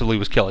exclusively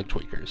was killing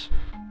tweakers.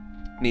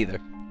 Neither.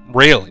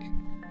 Really?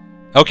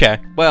 Okay.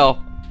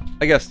 Well,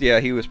 I guess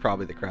he was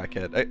probably the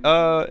crackhead.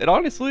 And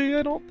honestly,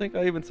 I don't think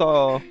I even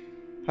saw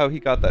how he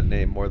got that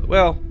name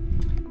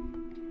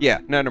yeah,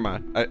 never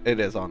mind. It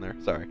is on there.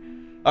 Sorry.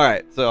 All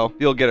right, so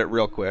you'll get it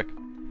real quick.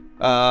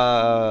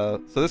 So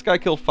this guy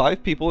killed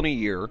 5 people in a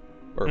year,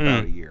 or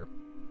about a year.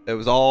 It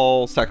was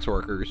all sex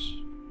workers.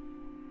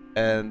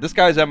 And this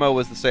guy's MO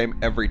was the same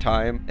every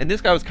time. And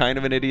this guy was kind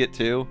of an idiot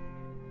too.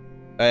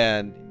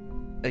 And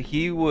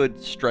he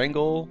would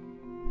strangle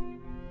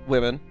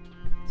women.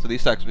 So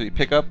these sex workers, he'd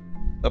pick up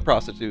a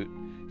prostitute,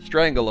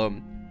 strangle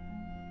them,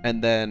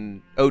 and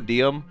then OD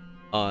them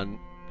on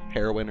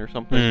heroin or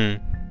something.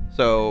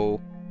 So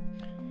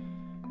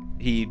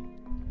he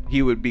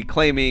would be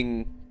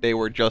claiming they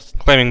were drugged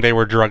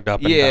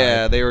up and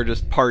died. They were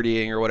just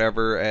partying or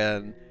whatever,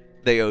 and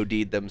they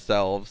OD'd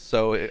themselves.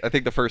 So I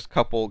think the first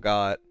couple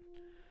got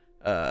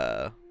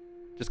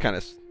just kind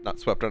of not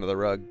swept under the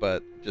rug,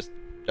 but just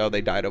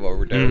they died of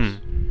overdose.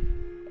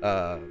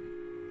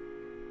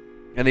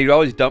 And they'd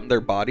always dump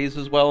their bodies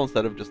as well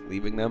instead of just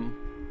leaving them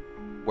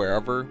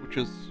wherever, which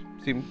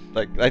seemed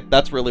like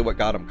that's really what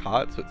got him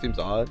caught. So it seems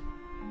odd.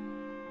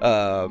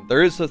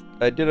 There was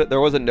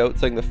a note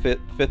saying the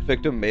fifth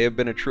victim may have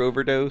been a true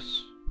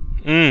overdose.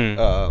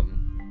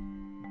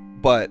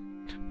 But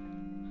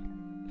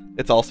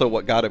it's also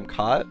what got him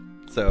caught.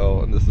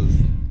 So, and this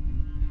is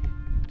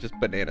just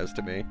bananas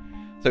to me.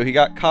 So he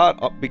got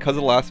caught because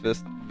of the last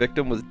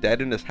victim was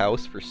dead in his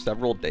house for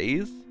several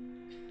days,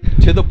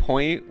 to the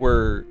point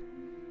where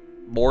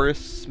Morris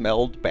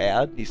smelled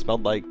bad. He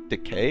smelled like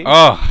decay,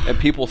 and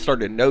people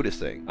started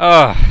noticing.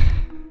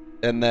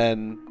 And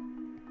then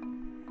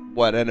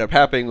what ended up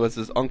happening was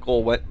his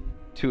uncle went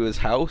to his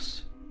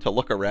house to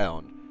look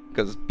around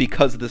because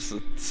this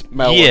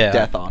smell of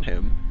death on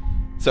him.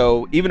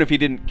 So even if he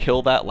didn't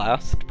kill that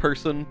last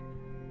person,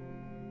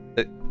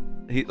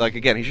 he's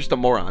just a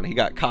moron. He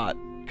got caught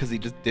because he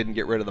just didn't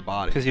get rid of the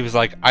body. Because he was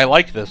like, I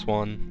like this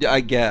one. Yeah,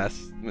 I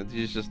guess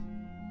he's just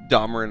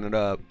dumbering it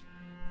up.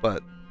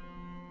 But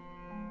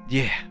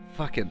yeah,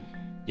 fucking.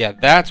 Yeah,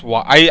 that's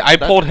why I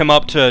pulled him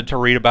up to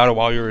read about it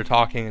while you were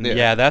talking, and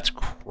yeah that's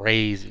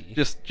crazy.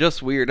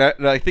 Just weird.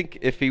 And I think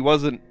if he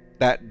wasn't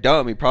that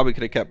dumb, he probably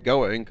could have kept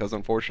going, because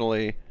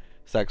unfortunately,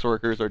 sex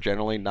workers are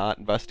generally not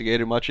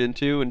investigated much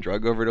into, and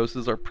drug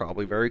overdoses are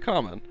probably very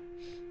common.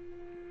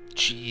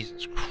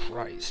 Jesus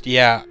Christ.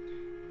 Yeah,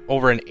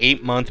 over an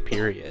 8-month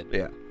period.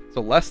 Yeah,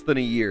 so less than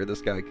a year,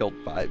 this guy killed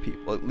 5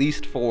 people, at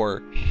least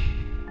 4,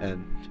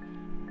 and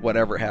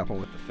whatever happened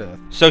with the 5th.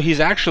 So he's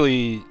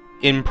actually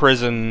in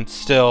prison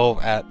still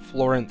at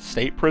Florence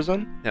State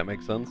Prison. That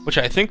makes sense. Which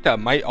I think that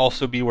might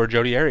also be where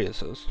Jodi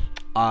Arias is.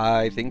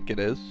 I think it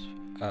is.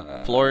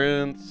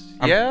 Florence.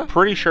 I'm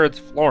pretty sure it's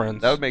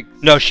Florence. That would make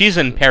No, she's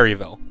in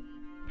Perryville.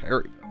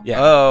 Perryville. Yeah.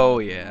 Oh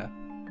yeah.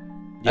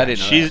 Yeah, I didn't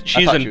know she's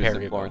that. in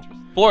Perryville. Florence.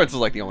 Florence is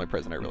like the only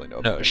prison I really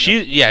know. No,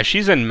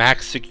 she's in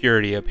max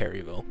security at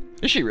Perryville.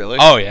 Is she really?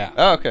 Oh yeah.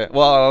 Oh, okay.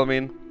 Well, I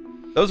mean,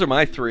 those are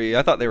my 3.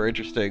 I thought they were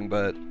interesting,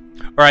 but.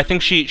 Or I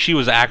think she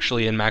was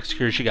actually in max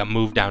security. She got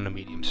moved down to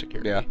medium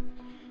security. Yeah.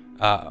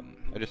 I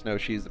just know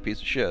she's a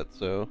piece of shit,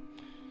 so.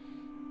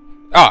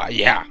 Oh,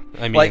 yeah.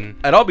 I mean.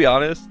 And I'll be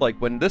honest,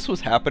 when this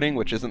was happening,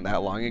 which isn't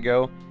that long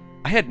ago,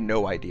 I had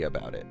no idea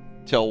about it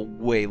till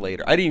way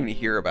later. I didn't even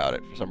hear about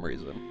it for some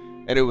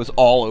reason. And it was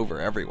all over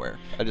everywhere.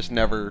 I just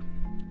never.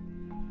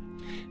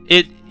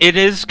 It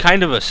is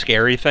kind of a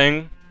scary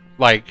thing.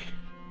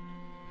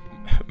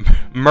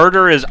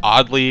 Murder is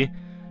oddly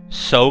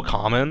so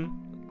common.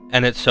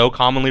 And it's so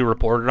commonly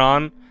reported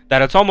on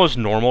that it's almost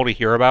normal to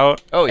hear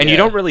about. Oh, yeah. And you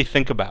don't really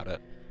think about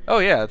it. Oh,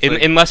 yeah.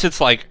 Unless it's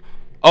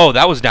oh,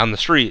 that was down the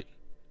street.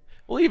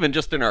 Well, even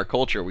just in our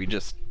culture, we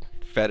just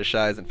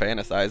fetishize and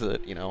fantasize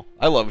it,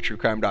 I love true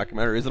crime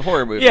documentaries and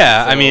horror movies.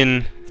 Yeah, so I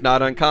mean. It's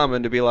not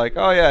uncommon to be like,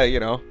 oh,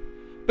 yeah,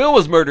 Bill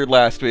was murdered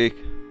last week.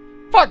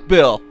 Fuck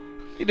Bill.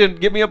 He didn't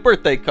give me a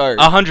birthday card.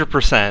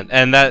 100%.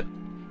 And that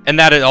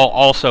it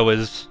also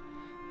is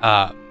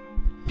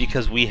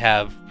because we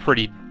have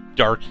pretty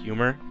dark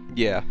humor.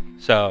 Yeah.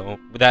 So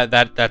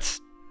that's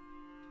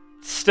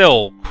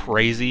still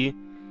crazy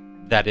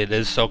that it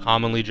is so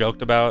commonly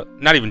joked about.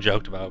 Not even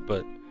joked about,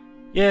 but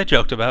Yeah,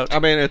 joked about. I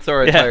mean, it's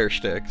our entire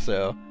shtick,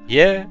 so.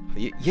 Yeah.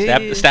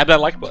 Stab that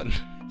like button.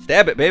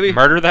 Stab it, baby.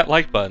 Murder that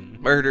like button.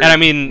 Murder and I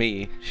mean,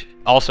 me.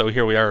 Also,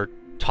 here we are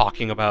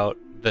talking about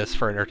this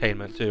for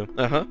entertainment, too.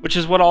 Uh-huh. Which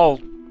is what all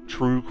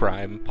true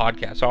crime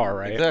podcasts are,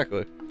 right?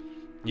 Exactly.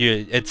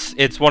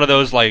 It's one of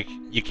those, like,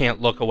 you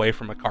can't look away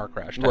from a car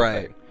crash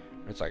type thing.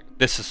 It's like,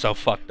 this is so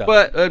fucked up.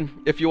 But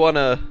if you want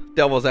to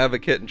devil's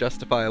advocate and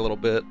justify a little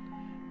bit,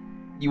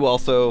 you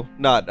also,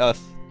 not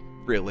us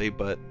really,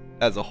 but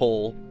as a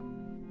whole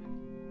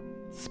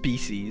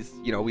species,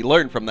 we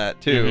learn from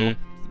that too.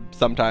 Mm-hmm.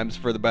 Sometimes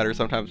for the better,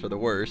 sometimes for the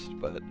worst,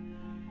 but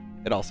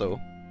it also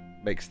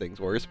makes things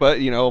worse. But,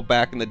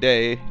 back in the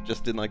day,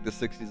 just in like the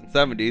 60s and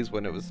 70s,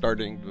 when it was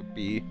starting to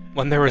be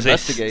when there was a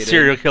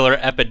serial killer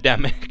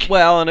epidemic.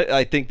 Well, and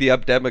I think the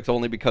epidemic's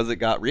only because it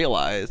got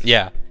realized.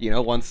 Yeah.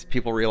 Once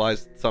people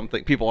realized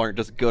something, people aren't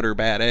just good or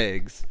bad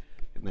eggs,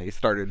 and they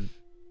started,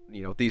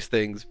 these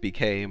things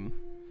became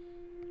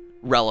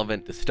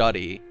relevant to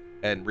study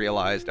and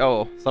realized,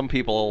 oh, some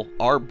people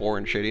are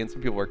born shitty and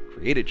some people are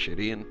created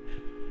shitty, and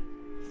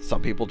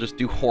some people just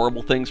do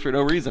horrible things for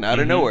no reason out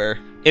of nowhere.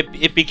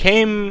 It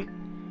became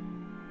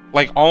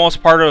like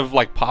almost part of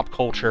like pop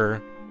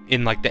culture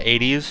in like the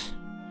 80s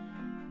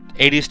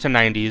to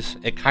 90s.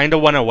 It kind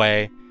of went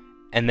away,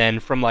 and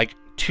then from like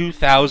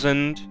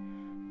 2000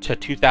 to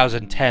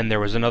 2010 there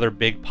was another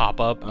big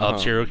pop-up of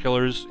serial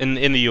killers in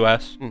the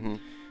US.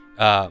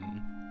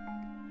 And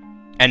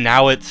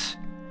now it's,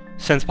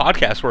 since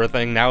podcasts were a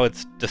thing, now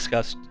it's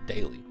discussed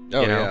daily.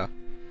 Yeah.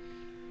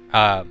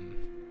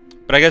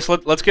 But I guess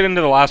let's get into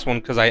the last one,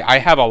 because I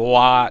have a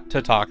lot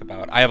to talk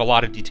about. I have a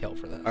lot of detail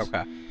for this.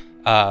 Okay.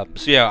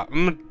 So yeah,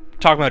 I'm going to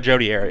talk about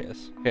Jodi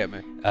Arias. Hit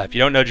me. If you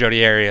don't know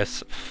Jodi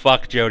Arias,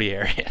 fuck Jodi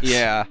Arias.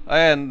 Yeah,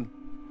 and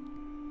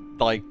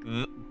like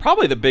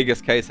probably the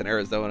biggest case in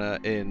Arizona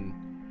in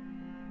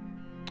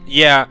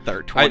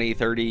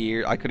 30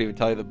 years. I couldn't even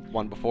tell you the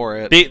one before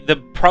it.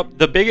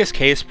 The biggest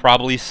case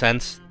probably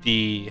since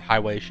the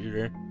highway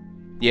shooter.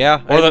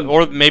 Yeah,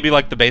 or maybe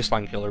like the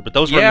baseline killer, but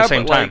those were at the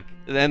same time.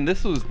 Then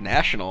this was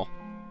national.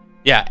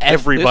 Yeah,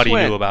 everybody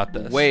this knew about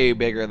this. Way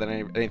bigger than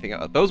anything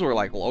else. Those were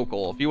like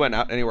local. If you went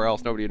out anywhere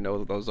else, nobody would know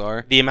what those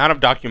are. The amount of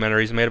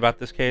documentaries made about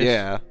this case.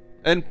 Yeah,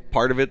 and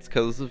part of it's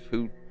because of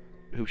who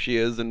she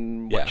is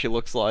and what she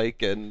looks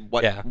like and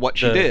what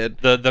she did.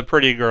 The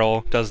pretty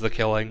girl does the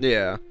killing.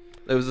 Yeah,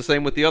 it was the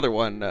same with the other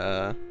one.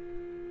 What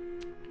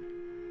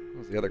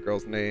was the other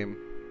girl's name?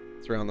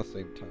 It's around the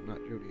same time. Not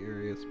Jodi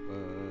Arias,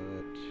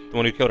 but the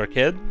one who killed her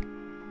kid.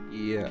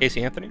 Yeah.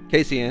 Casey Anthony.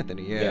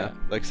 Yeah.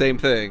 Like same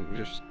thing.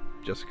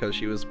 Just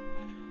because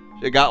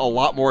it got a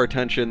lot more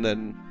attention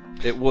than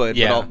it would.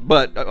 Yeah.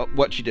 But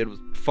what she did was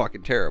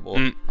fucking terrible.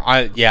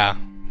 That's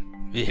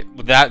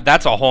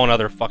a whole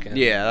other fucking.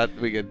 Yeah,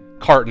 we could.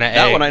 Carton of eggs.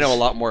 That one I know a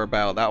lot more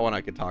about. That one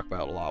I could talk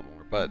about a lot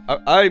more. But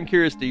I'm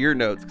curious to your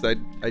notes, because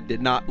I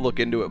did not look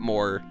into it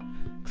more,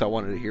 because I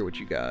wanted to hear what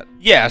you got.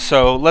 Yeah.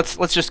 So let's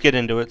just get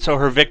into it. So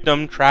her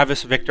victim,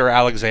 Travis Victor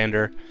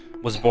Alexander,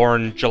 was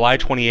born July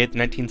 28th,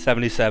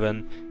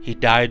 1977. He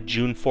died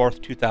June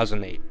 4th,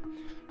 2008.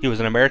 He was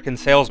an American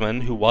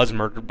salesman who was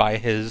murdered by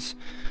his...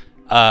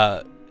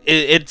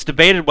 it's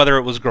debated whether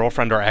it was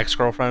girlfriend or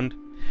ex-girlfriend.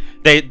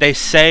 They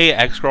say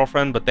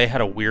ex-girlfriend, but they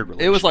had a weird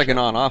relationship. It was like an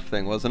on-off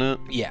thing, wasn't it?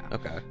 Yeah.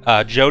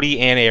 Okay. Jodi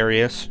Ann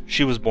Arias,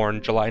 she was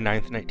born July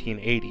 9th,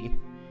 1980.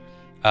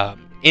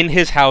 In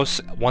his house,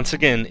 once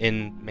again,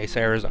 in Mesa,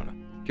 Arizona.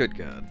 Good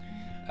God.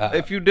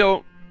 If you're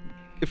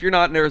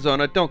not in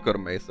Arizona, don't go to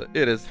Mesa.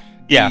 It is...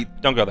 Yeah,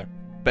 don't go there.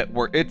 But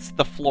it's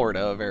the Florida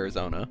of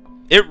Arizona.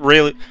 It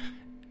really...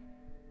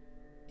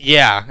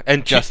 Yeah,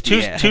 and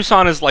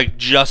Tucson is like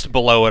just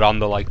below it on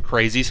the like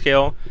crazy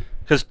scale,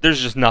 because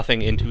there's just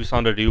nothing in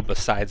Tucson to do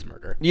besides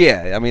murder.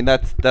 Yeah, I mean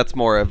that's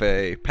more of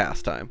a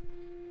pastime.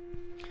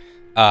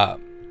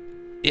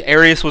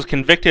 Arias was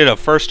convicted of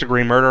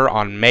first-degree murder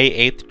on May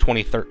 8th,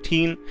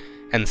 2013,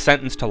 and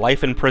sentenced to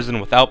life in prison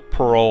without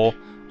parole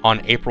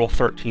on April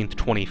 13th,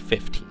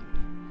 2015.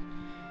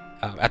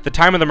 At the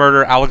time of the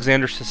murder,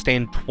 Alexander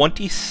sustained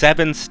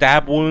 27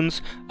 stab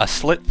wounds, a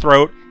slit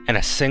throat, and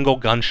a single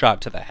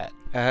gunshot to the head.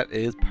 That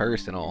is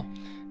personal.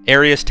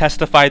 Arias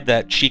testified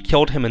that she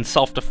killed him in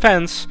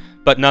self-defense,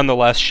 but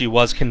nonetheless, she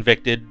was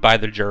convicted by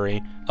the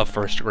jury of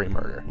first-degree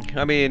murder.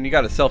 I mean, you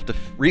got to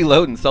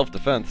reload in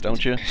self-defense,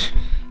 don't you?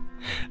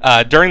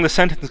 During the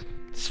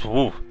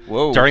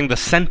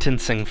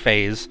sentencing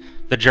phase,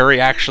 the jury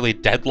actually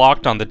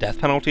deadlocked on the death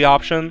penalty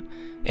option,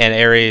 and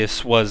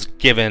Arias was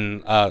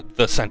given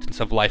the sentence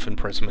of life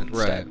imprisonment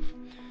instead.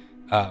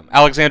 Right.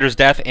 Alexander's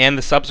death and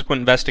the subsequent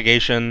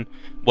investigation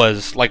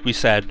was, like we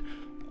said,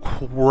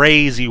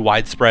 crazy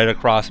widespread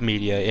across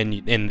media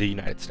in the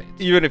United States.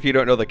 Even if you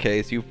don't know the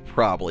case, you've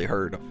probably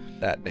heard of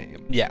that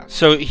name. Yeah.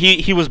 So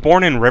he was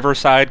born in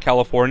Riverside,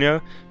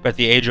 California, but at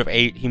the age of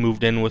 8, he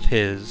moved in with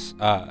his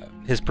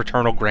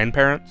paternal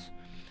grandparents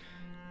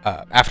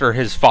after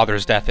his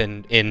father's death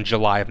in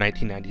July of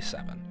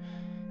 1997.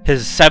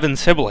 His 7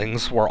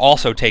 siblings were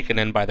also taken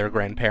in by their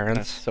grandparents.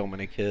 That's so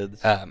many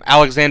kids.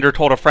 Alexander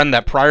told a friend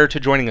that prior to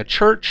joining a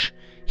church,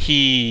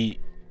 he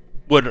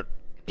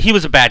he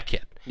was a bad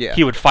kid. Yeah.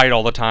 He would fight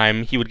all the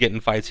time. He would get in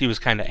fights. He was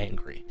kind of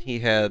angry. He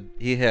had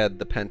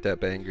the pent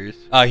up angers.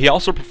 He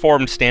also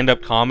performed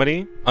stand-up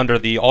comedy under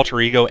the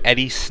alter ego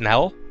Eddie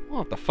Snell.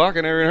 What the fuck?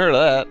 I never even heard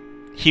of that.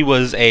 He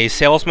was a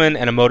salesman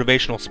and a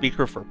motivational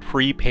speaker for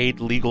prepaid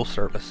legal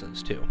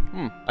services too.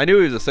 I knew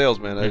he was a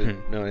salesman. I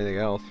didn't know anything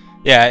else.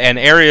 Yeah, and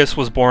Arias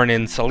was born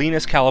in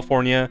Salinas,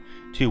 California,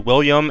 to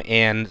William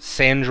and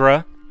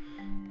Sandra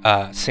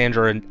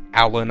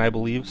Allen, I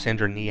believe,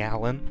 Sandra Nee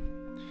Allen.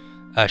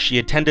 She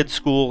attended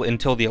school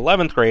until the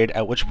 11th grade,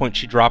 at which point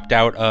she dropped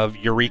out of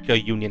Eureka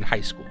Union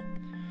High School.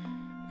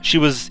 She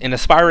was an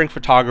aspiring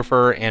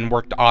photographer and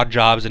worked odd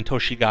jobs until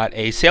she got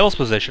a sales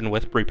position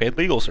with prepaid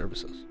legal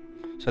services.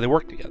 So they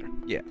worked together.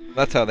 Yeah,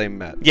 that's how they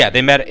met. Yeah,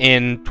 they met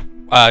in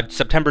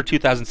September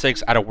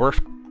 2006 at a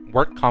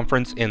work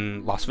conference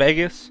in Las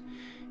Vegas.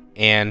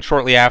 And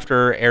shortly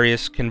after,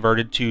 Arias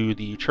converted to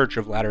the Church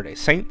of Latter-day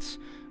Saints,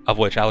 of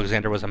which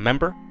Alexander was a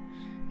member.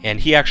 And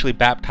he actually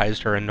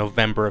baptized her in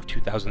November of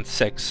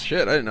 2006.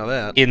 Shit, I didn't know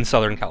that. In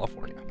Southern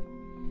California.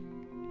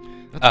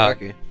 That's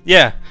lucky.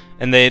 Yeah,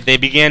 and they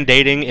began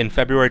dating in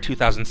February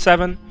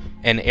 2007,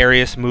 and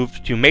Arias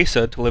moved to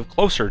Mesa to live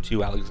closer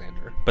to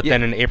Alexander. But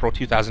then in April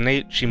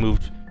 2008, she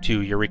moved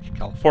to Eureka,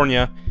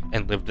 California,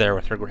 and lived there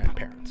with her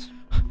grandparents.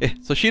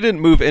 So she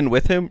didn't move in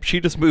with him. She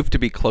just moved to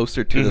be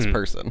closer to this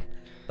person.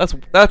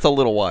 That's a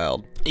little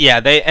wild. Yeah,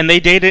 they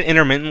dated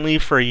intermittently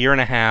for a year and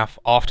a half,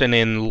 often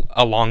in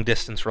a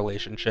long-distance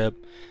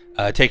relationship,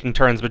 taking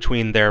turns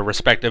between their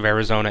respective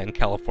Arizona and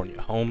California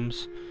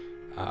homes.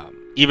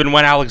 Even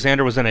when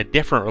Alexander was in a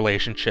different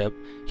relationship,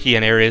 he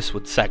and Arias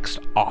would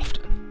sext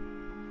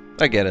often.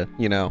 I get it.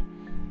 You know,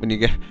 when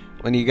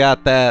you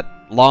got that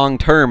long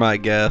term, I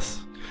guess.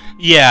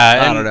 Yeah,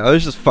 I don't know. It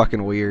was just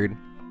fucking weird.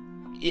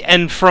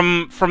 And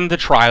from the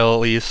trial, at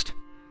least,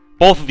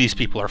 both of these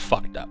people are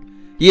fucked up.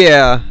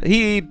 Yeah,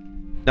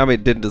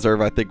 didn't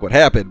deserve, I think, what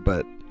happened,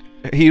 but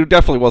he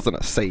definitely wasn't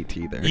a saint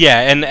either. Yeah,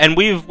 and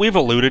we've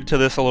alluded to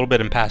this a little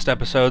bit in past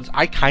episodes.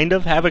 I kind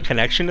of have a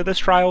connection to this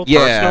trial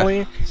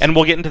personally, and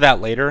we'll get into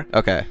that later.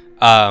 Okay.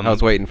 I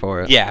was waiting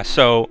for it. Yeah,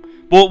 so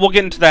we'll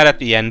get into that at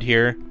the end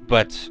here,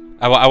 but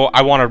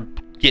I want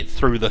to get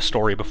through the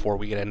story before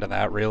we get into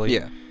that, really.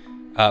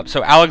 Yeah.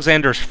 So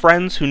Alexander's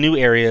friends who knew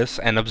Arias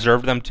and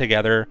observed them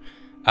together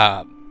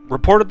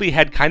reportedly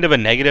had kind of a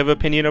negative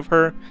opinion of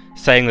her,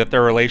 saying that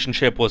their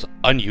relationship was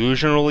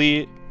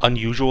unusually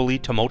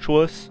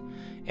tumultuous,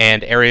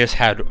 and Arias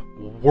had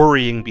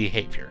worrying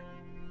behavior.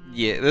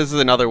 Yeah, this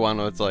is another one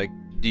where it's like,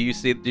 did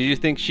you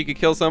think she could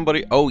kill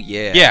somebody? Oh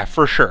yeah. Yeah,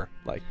 for sure.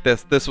 Like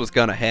this was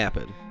gonna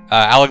happen.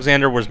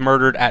 Alexander was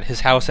murdered at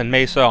his house in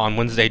Mesa on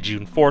Wednesday,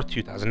 June 4th,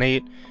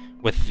 2008,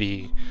 with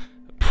the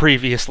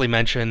previously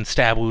mentioned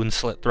stab wound,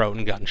 slit throat,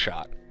 and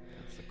gunshot.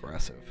 That's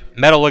aggressive.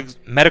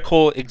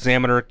 Medical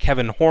examiner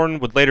Kevin Horn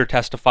would later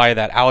testify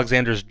that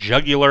Alexander's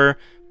jugular,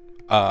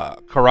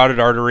 carotid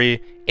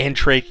artery, and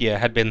trachea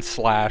had been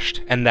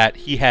slashed, and that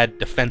he had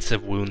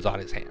defensive wounds on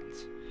his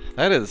hands.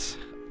 That is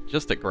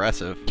just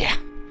aggressive. Yeah.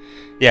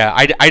 Yeah,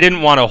 I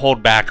didn't want to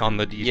hold back on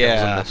the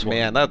details in this one.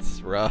 Man,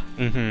 that's rough.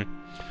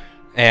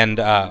 And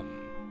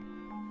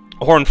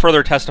Horn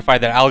further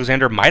testified that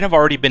Alexander might have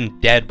already been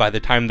dead by the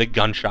time the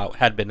gunshot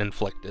had been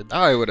inflicted.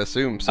 I would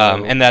assume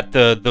so. And that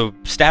the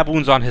stab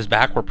wounds on his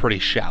back were pretty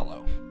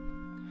shallow.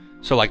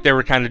 So, like, they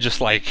were kind of just,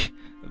 like,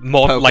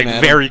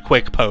 very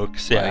quick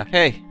pokes. Yeah. Like,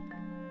 hey,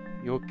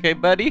 you okay,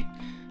 buddy?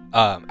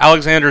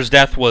 Alexander's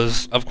death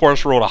was, of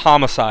course, ruled a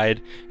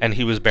homicide, and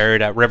he was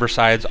buried at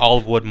Riverside's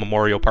Olivewood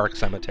Memorial Park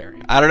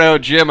Cemetery. I don't know,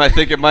 Jim. I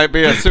think it might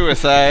be a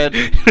suicide.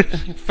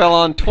 Fell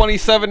on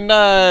 27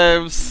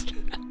 knives.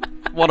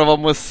 One of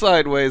them was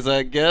sideways,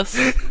 I guess.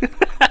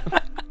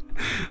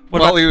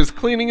 While he was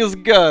cleaning his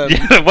gun.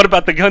 Yeah, what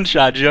about the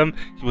gunshot, Jim?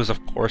 He was,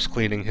 of course,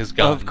 cleaning his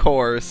gun. Of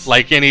course.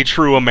 Like any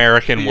true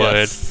American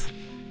would.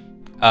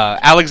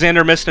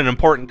 Alexander missed an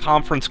important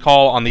conference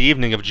call on the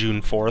evening of June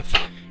 4th,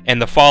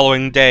 and the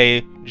following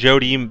day,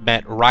 Jodi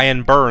met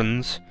Ryan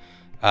Burns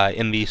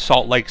in the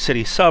Salt Lake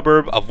City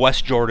suburb of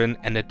West Jordan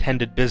and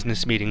attended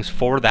business meetings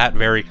for that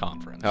very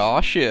conference.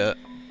 Oh, shit.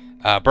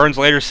 Burns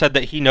later said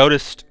that he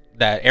noticed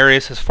that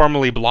Arias'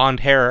 formerly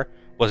blonde hair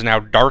was now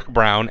dark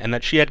brown and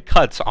that she had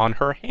cuts on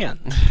her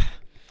hands.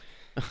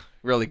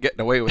 Really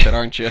getting away with it,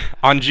 aren't you?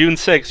 On June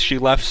 6th, she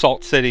left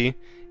Salt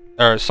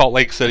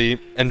Lake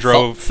City and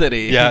drove... Salt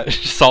City. Yeah,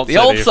 Salt the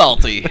City. Old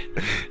Salty.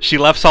 She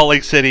left Salt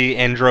Lake City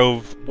and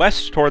drove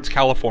west towards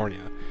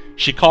California.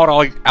 She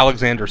called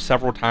Alexander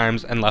several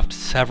times and left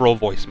several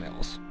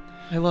voicemails.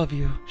 I love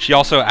you. She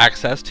also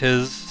accessed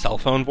his cell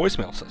phone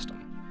voicemail system.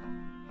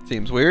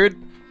 Seems weird.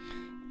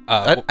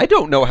 I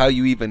don't know how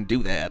you even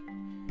do that.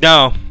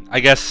 No,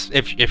 I guess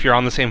if you're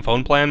on the same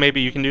phone plan,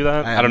 maybe you can do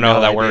that. I don't know how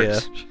that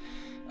works.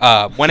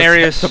 When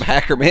Arias... Some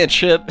hacker man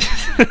shit.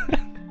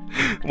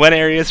 When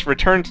Arias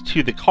returned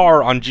to the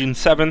car on June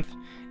 7th,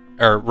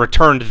 or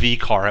returned the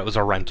car, it was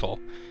a rental,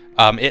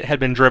 it had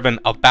been driven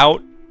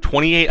about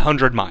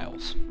 2,800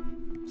 miles.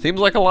 Seems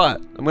like a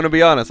lot. I'm going to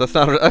be honest. That's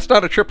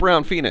not a trip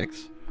around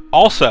Phoenix.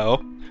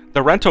 Also,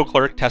 The rental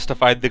clerk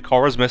testified the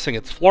car was missing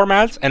its floor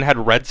mats and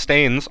had red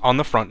stains on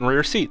the front and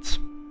rear seats.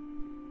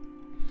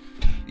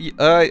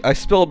 I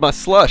spilled my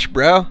slush,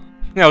 bro.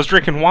 Yeah, I was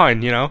drinking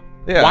wine, you know?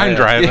 Wine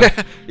driving.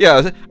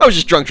 Yeah, I was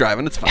just drunk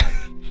driving. It's fine.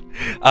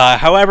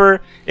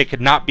 However, it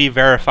could not be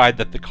verified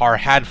that the car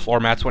had floor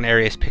mats when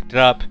Arias picked it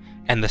up,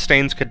 and the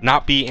stains could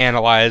not be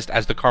analyzed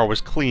as the car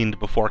was cleaned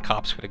before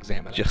cops could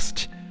examine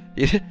it.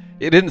 You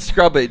didn't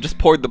scrub it, you just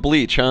poured the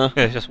bleach, huh?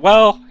 It's just,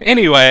 well,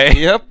 anyway.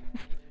 Yep.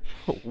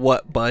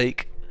 What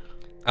bike?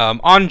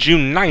 On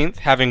June 9th,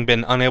 having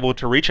been unable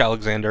to reach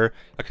Alexander,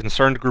 a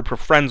concerned group of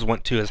friends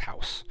went to his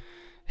house.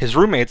 His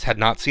roommates had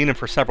not seen him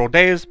for several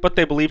days, but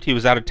they believed he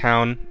was out of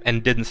town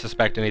and didn't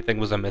suspect anything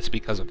was amiss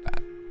because of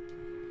that.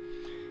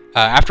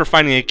 After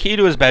finding a key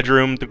to his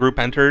bedroom, the group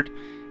entered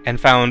and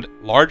found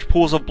large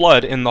pools of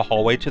blood in the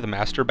hallway to the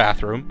master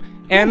bathroom.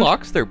 And who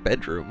locks their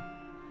bedroom?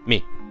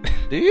 Me.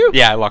 Do you?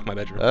 Yeah, I lock my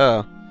bedroom.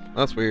 Oh,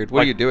 that's weird.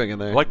 What are you doing in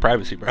there? I like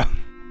privacy, bro.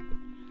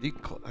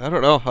 I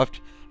don't know.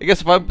 I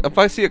guess if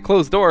I see a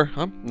closed door,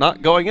 I'm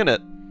not going in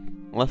it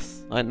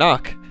unless I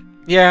knock.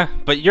 Yeah,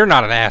 but you're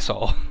not an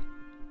asshole.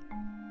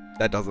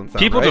 That doesn't sound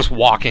People right. just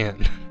walk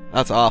in.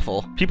 That's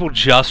awful. People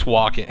just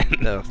walk in.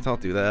 No, don't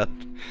do that.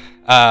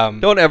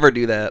 Don't ever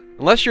do that.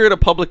 Unless you're in a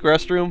public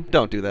restroom,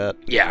 don't do that.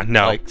 Yeah,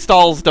 no. Like,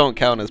 stalls don't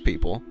count as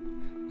people.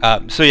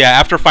 So yeah,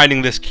 after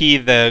finding this key,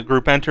 the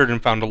group entered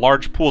and found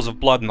large pools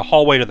of blood in the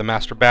hallway to the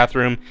master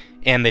bathroom,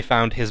 and they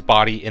found his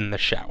body in the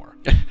shower.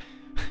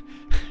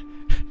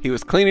 He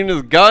was cleaning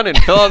his gun and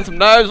filling some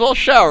knives while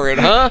showering,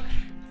 huh?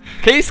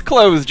 Case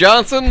closed,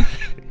 Johnson.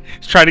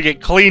 He's trying to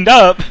get cleaned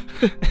up.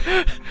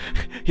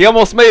 He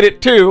almost made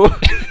it, too.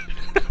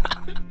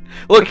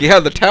 Look, he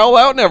had the towel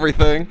out and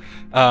everything.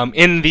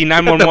 In the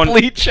 911... The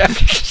bleach out.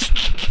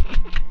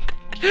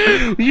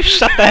 You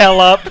shut the hell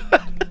up.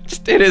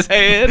 Just in his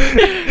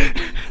hand.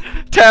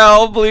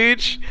 Towel,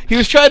 bleach. He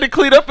was trying to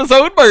clean up his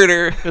own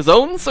murder. His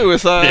own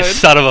suicide. This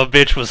son of a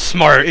bitch was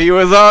smart. He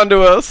was on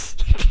to us.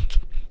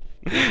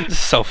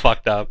 So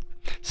fucked up.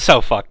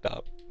 So fucked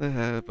up.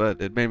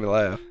 But it made me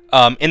laugh.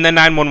 In the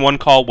 911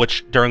 call,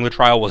 which during the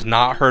trial was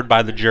not heard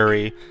by the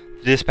jury,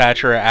 the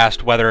dispatcher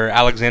asked whether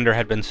Alexander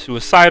had been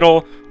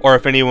suicidal or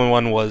if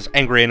anyone was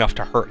angry enough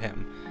to hurt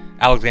him.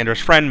 Alexander's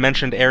friend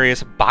mentioned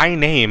Arias by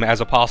name as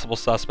a possible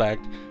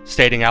suspect,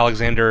 stating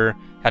Alexander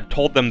had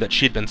told them that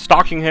she'd been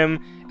stalking him,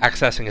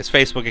 accessing his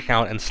Facebook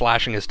account, and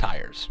slashing his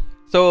tires.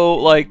 So,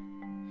 like,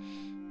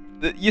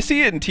 you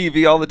see it in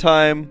TV all the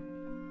time,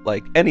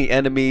 like, any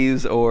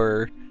enemies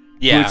or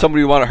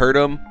somebody want to hurt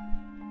him.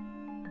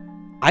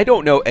 I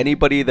don't know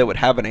anybody that would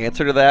have an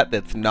answer to that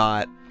that's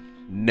not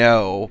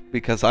no,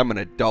 because I'm an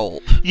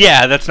adult.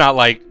 Yeah, that's not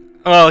like,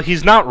 well,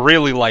 he's not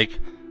really like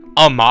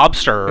a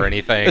mobster or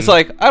anything. It's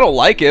like, I don't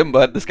like him,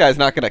 but this guy's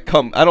not going to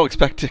come. I don't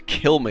expect to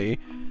kill me.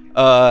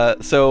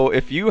 So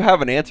if you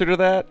have an answer to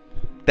that,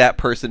 that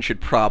person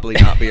should probably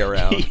not be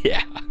around.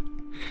 Yeah.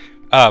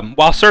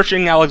 While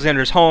searching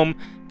Alexander's home,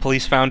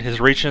 police found his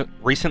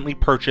recently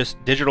purchased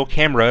digital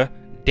camera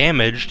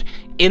damaged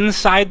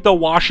inside the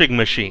washing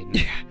machine.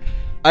 Yeah.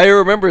 I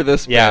remember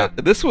this. Yeah.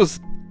 This was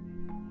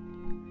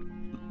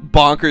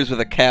bonkers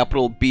with a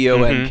capital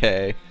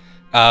B-O-N-K.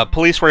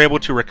 Police were able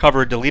to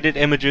recover deleted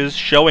images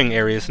showing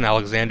Arias and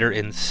Alexander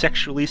in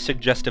sexually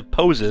suggestive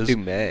poses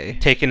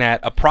taken at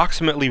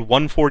approximately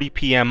 1:40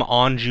 p.m.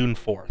 on June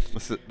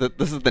 4th.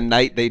 This is the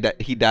night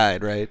he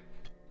died, right?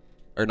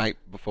 Or night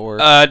before?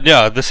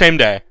 No, the same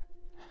day.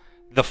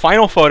 The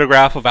final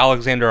photograph of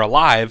Alexander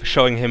alive,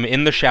 showing him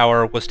in the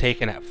shower, was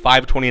taken at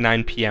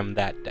 5:29 p.m.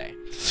 that day.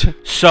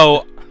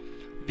 So,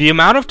 the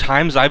amount of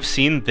times I've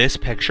seen this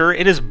picture,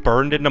 it is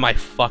burned into my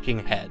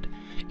fucking head.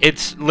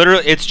 It's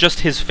literally, it's just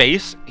his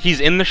face.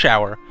 He's in the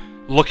shower,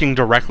 looking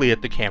directly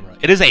at the camera.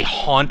 It is a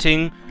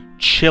haunting,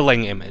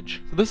 chilling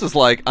image. So this is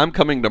like, I'm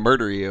coming to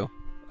murder you.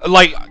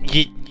 Like,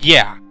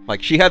 yeah.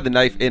 Like, she had the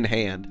knife in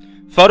hand.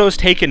 Photos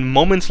taken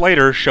moments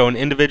later show an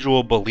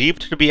individual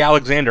believed to be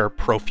Alexander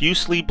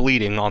profusely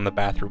bleeding on the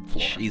bathroom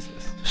floor.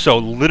 Jesus. So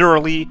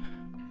literally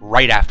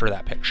right after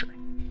that picture.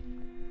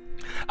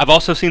 I've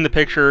also seen the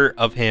picture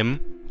of him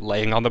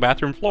laying on the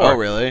bathroom floor. Oh,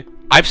 really?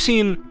 I've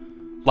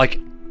seen, like,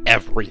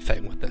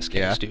 everything with this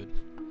case, dude.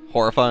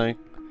 Horrifying.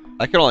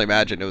 I can only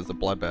imagine it was a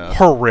bloodbath.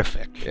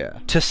 Horrific. Yeah.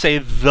 To say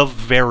the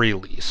very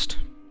least.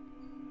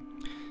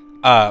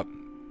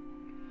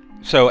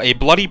 So a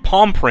bloody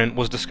palm print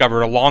was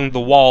discovered along the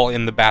wall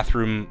in the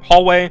bathroom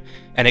hallway,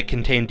 and it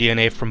contained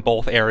DNA from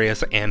both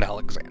Arias and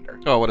Alexander.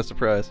 Oh, what a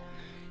surprise.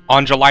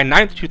 On July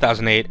 9th,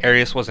 2008,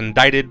 Arias was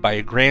indicted by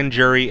a grand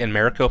jury in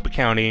Maricopa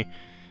County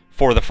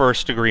for the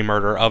first-degree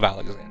murder of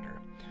Alexander.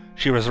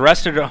 She was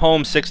arrested at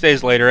home 6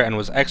 days later and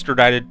was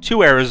extradited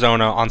to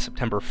Arizona on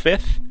September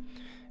 5th.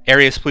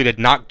 Arias pleaded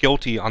not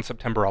guilty on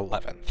September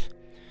 11th.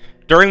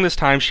 During this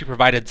time, she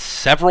provided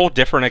several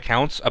different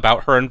accounts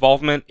about her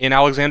involvement in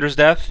Alexander's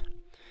death.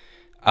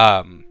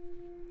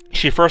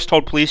 She first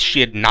told police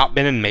she had not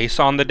been in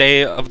Mesa on the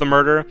day of the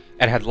murder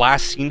and had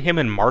last seen him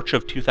in March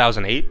of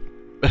 2008.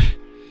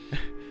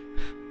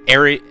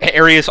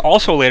 Arias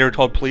also later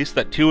told police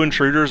that 2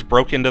 intruders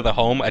broke into the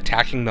home,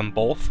 attacking them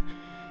both.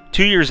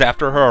 2 years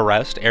after her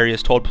arrest,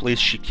 Arias told police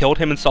she killed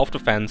him in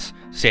self-defense,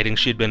 stating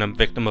she had been a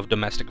victim of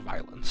domestic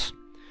violence.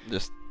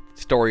 Just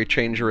story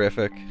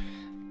changerific.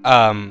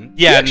 Yeah,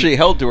 She actually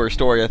held to her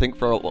story, I think,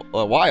 for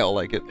a while.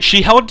 Like it.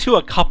 She held to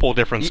a couple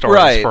different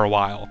stories for a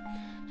while.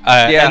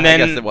 Yeah, and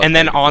then I guess it was and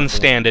then pretty on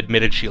consistent. stand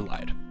admitted she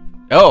lied.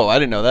 Oh, I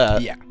didn't know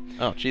that. Yeah.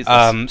 Oh, Jesus.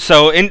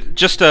 So in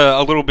just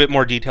a little bit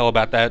more detail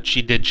about that,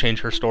 she did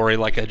change her story,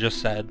 like I just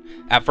said.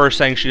 At first,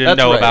 saying she didn't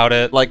That's know right. about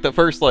it. Like the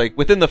first, like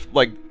within the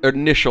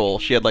initial,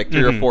 she had like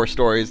 3 or Mhm. 4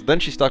 stories. Then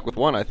she stuck with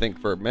one, I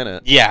think, for a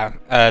minute. Yeah.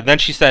 Then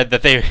she said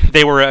that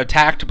they were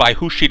attacked by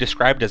who she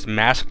described as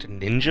masked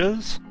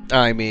ninjas.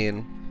 I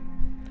mean,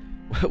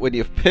 when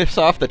you piss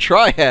off the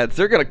triads,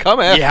 they're gonna come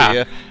after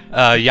you.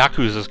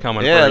 Yakuza's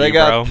coming Yeah, for they you,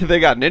 got bro. they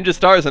got ninja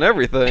stars and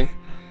everything.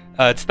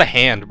 It's the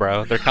Hand,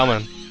 bro. They're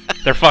coming.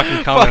 They're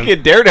fucking coming.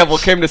 Fucking Daredevil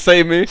came to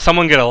save me.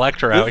 Someone get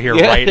Elektra out here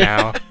Yeah. right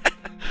now.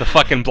 The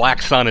fucking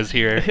Black Sun is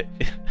here.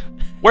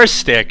 Where's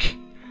Stick?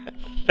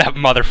 That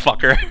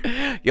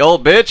motherfucker. You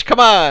old bitch, come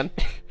on.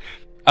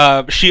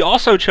 She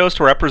also chose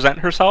to represent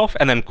herself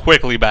and then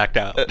quickly backed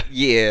out.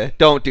 Yeah,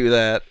 don't do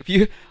that.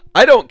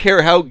 I don't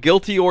care how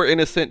guilty or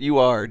innocent you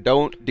are.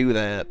 Don't do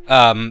that.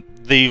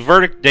 The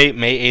verdict date,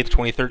 May 8th,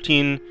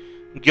 2013.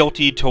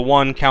 Guilty to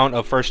 1 count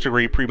of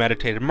first-degree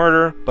premeditated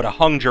murder, but a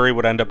hung jury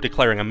would end up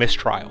declaring a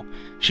mistrial.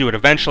 She would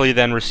eventually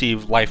then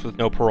receive life with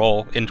no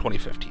parole in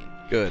 2015.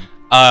 Good.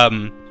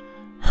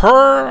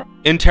 Her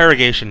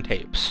interrogation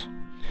tapes.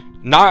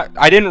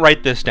 I didn't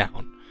write this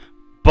down,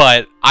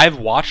 but I've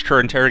watched her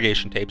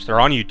interrogation tapes.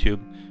 They're on YouTube.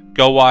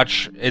 Go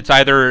watch. It's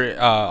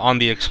either on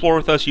the Explore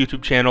With Us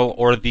YouTube channel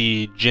or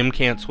the Jim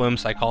Can't Swim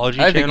Psychology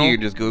I channel. think you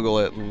can just Google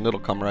it and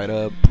it'll come right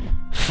up.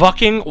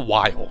 Fucking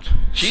wild.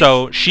 Jeez.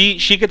 So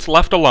she gets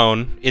left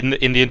alone in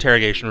the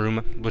interrogation room,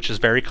 which is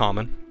very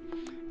common,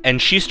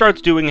 and she starts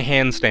doing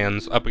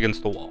handstands up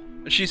against the wall.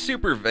 She's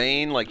super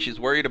vain, like she's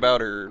worried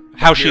about her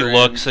How she appearance,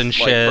 looks and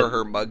like, shit. for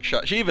her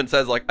mugshot. She even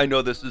says like, "I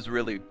know this is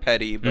really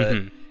petty, but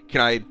Mhm.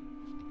 can I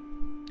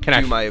Can do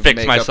I my fix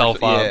makeup or myself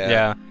so-" up? Yeah.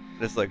 Yeah.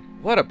 And it's like,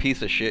 what a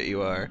piece of shit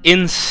you are.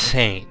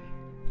 Insane.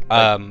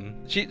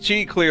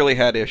 She clearly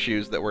had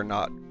issues that were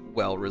not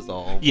well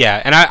resolved.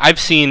 Yeah, and I've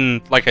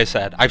seen, like I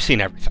said, I've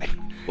seen everything.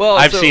 Well,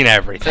 I've seen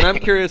everything. And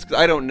I'm curious because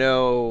I don't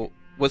know.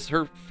 Was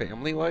her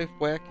family life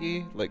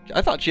wacky? Like,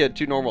 I thought she had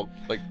 2 normal,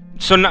 like.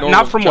 So normal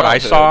not from what I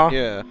saw.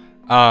 childhood. Yeah.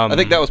 I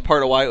think that was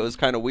part of why it was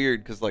kind of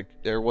weird because like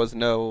there was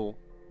no.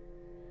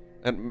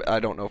 And I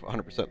don't know if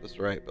 100% this is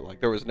right, but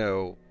like there was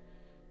no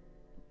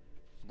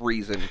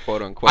reason,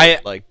 quote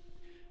unquote, like.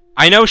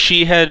 I know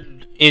she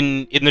had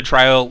in the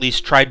trial at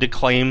least tried to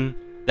claim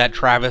that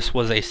Travis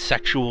was a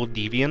sexual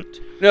deviant.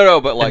 No,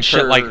 but like and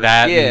shit her, like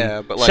that. Yeah,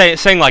 and but like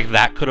saying like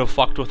that could have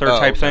fucked with her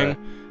type okay. thing.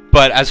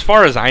 But as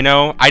far as I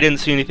know, I didn't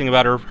see anything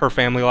about her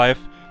family life.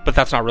 But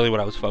that's not really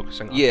what I was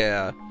focusing on.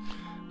 Yeah.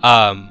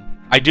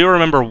 I do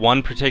remember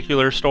one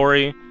particular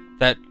story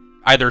that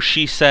either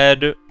she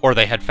said or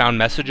they had found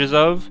messages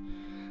of,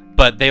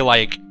 but they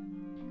like.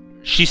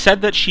 She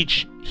said that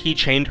he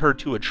chained her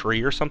to a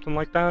tree or something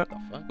like that,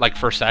 like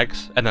for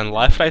sex, and then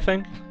left, I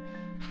think.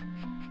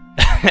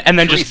 And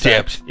then Tree just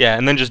sex. dipped. Yeah,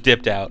 and then just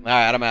dipped out. All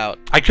right, I'm out.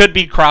 I could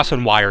be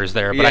crossing wires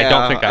there, but I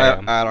don't think I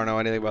am. I don't know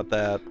anything about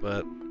that,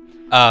 but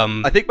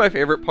I think my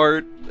favorite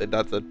part, and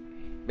that's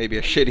maybe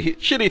a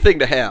shitty thing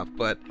to have,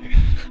 but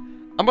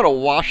I'm gonna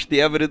wash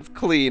the evidence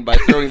clean by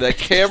throwing that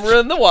camera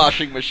in the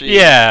washing machine.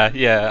 Yeah.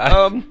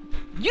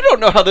 You don't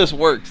know how this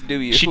works, do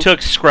you? She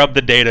took scrub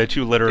the data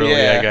too literally,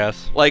 Yeah. I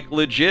guess. Like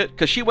legit,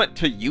 because she went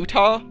to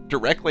Utah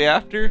directly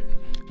after.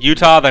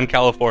 Utah, then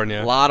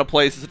California. A lot of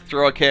places to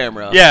throw a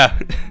camera. Yeah.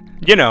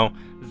 You know,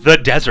 the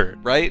desert.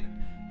 Right?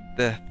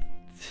 Now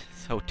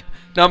I'm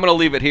gonna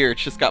leave it here.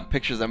 It's just got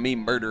pictures of me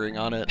murdering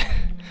on it.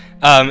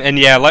 And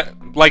yeah,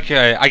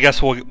 I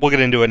guess we'll get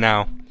into it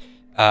now.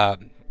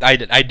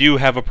 I do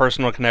have a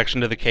personal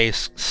connection to the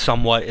case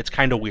somewhat. It's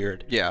kind of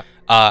weird. Yeah.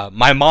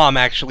 My mom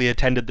actually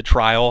attended the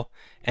trial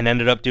and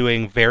ended up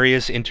doing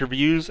various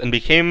interviews and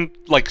became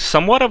like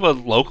somewhat of a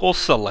local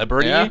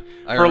celebrity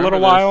for a little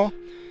while.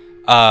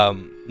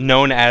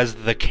 Known as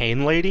the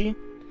Cane Lady,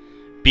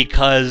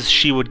 because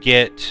she would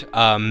get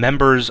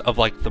members of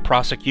like the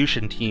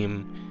prosecution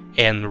team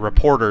and the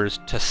reporters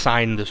to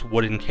sign this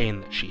wooden cane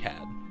that she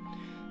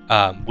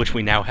had, which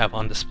we now have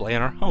on display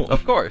in our home.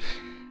 Of course.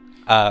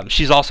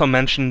 She's also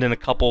mentioned in a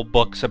couple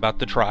books about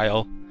the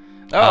trial.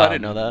 Oh, I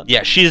didn't know that.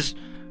 Yeah, she's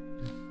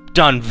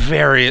done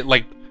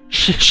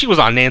she was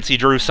on Nancy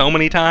Drew so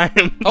many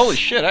times. Holy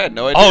shit, I had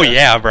no idea. Oh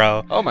yeah,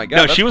 bro. Oh my god.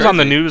 No, that's she was on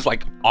the crazy. news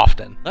like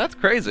often. That's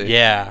crazy.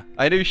 Yeah.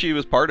 I knew she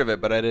was part of it,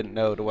 but I didn't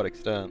know to what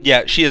extent.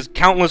 Yeah, she has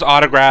countless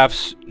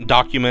autographs,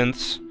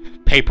 documents,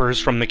 papers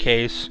from the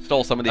case.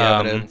 Stole some of the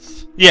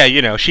evidence. Yeah,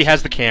 you know, she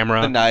has the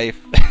camera. The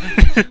knife.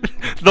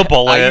 The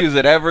bullet. I use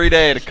it every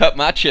day to cut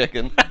my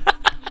chicken.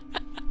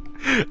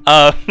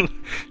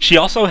 She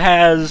also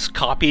has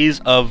copies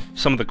of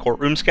some of the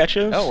courtroom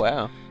sketches. Oh,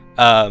 wow.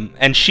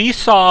 And she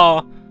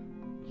saw,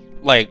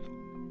 like,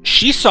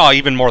 she saw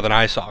even more than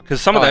I saw,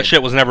 because some of that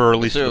shit was never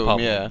released to the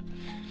public.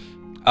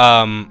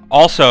 Yeah.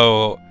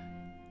 Also,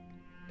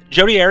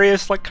 Jodi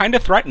Arias like kind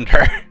of threatened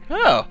her.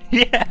 Oh.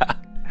 Yeah.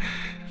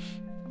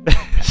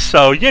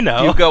 So, you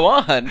know. You go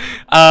on.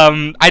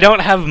 I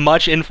don't have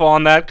much info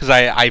on that because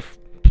I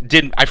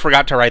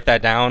forgot to write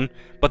that down,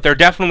 but there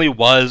definitely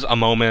was a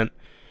moment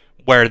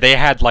where they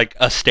had like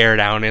a stare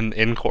down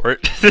in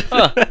court.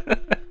 Huh.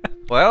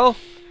 Well,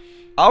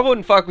 I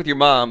wouldn't fuck with your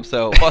mom,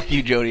 so fuck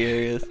you, Jodi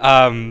Arias.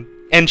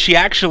 And she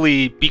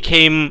actually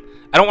became,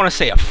 I don't want to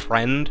say a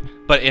friend,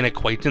 but an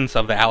acquaintance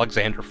of the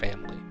Alexander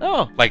family.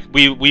 Oh. Like,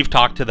 we've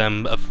talked to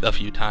them a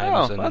few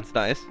times. Oh, and that's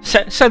nice.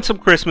 Sent some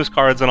Christmas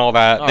cards and all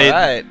that.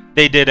 Right.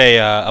 They did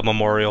a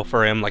memorial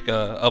for him, like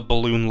a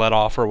balloon let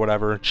off or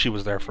whatever. She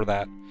was there for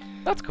that.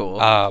 That's cool.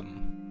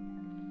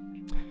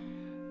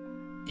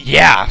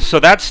 Yeah, so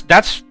that's...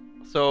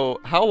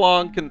 So, how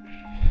long do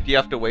you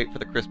have to wait for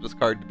the Christmas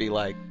card to be,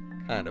 like,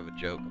 kind of a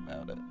joke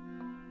about it?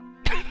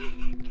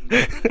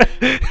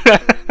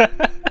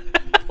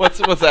 What's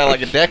that,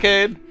 like a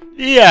decade?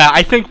 Yeah,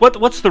 I think,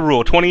 what's the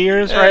rule? 20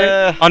 years,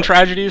 right? On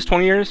tragedies,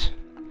 20 years?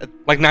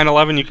 Like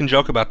 9/11, you can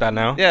joke about that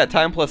now. Yeah,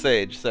 time plus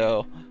age,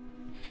 so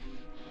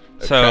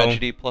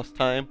tragedy plus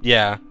time.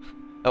 Yeah.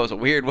 That was a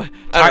weird one.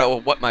 I don't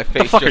know what my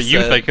face the fuck just are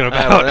you said. thinking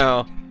about? I don't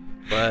know.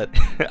 But,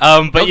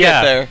 but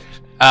yeah. Get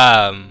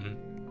there.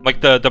 Like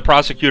the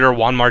prosecutor,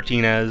 Juan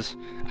Martinez,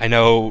 I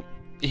know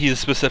he's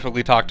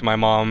specifically talked to my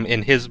mom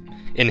in his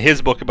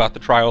book about the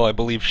trial. I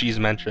believe she's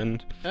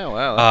mentioned. Oh,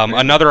 wow.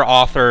 Another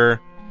author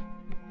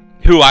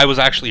who I was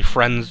actually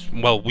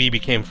we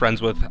became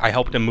friends with. I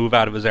helped him move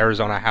out of his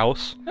Arizona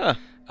house. Huh.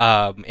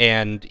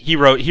 And he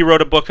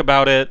wrote a book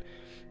about it.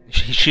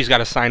 She's got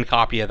a signed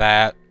copy of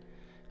that.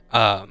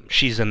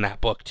 She's in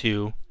that book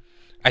too.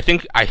 I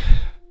think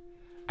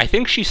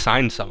she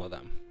signed some of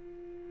them.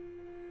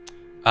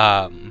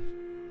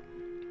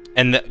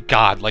 And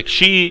God, like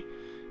she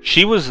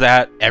was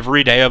that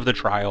every day of the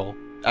trial.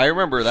 I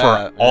remember that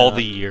for all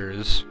the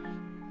years,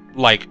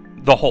 like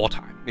the whole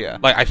time. Yeah.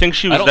 Like I think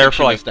she was I don't there think for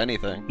she like missed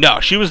anything.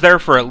 No, she was there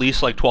for at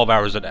least like 12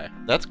 hours a day.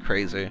 That's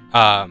crazy.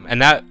 And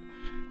that,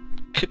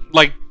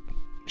 like,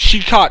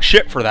 she caught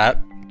shit for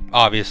that.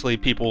 Obviously,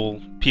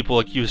 people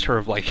accused her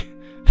of like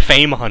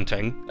fame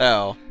hunting.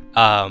 Oh.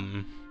 I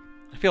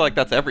feel like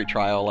that's every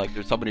trial. Like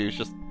there's somebody who's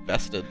just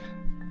vested.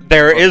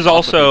 There is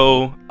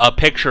also a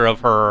picture of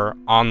her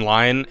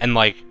online, and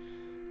like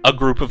a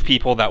group of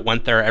people that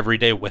went there every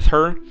day with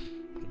her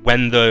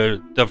when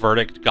the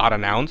verdict got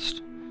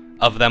announced,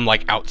 of them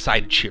like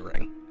outside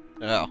cheering.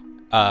 Oh.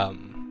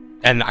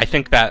 And I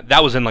think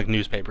that was in like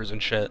newspapers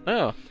and shit.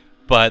 Oh.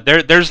 But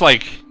there's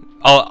like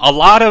a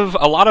lot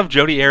of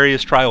Jodi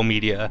Arias trial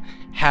media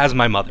has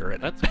my mother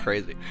in it. That's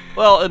crazy.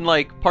 Well, and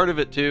like part of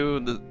it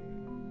too, the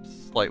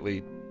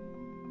slightly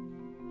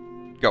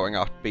going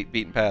off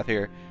beaten path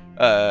here.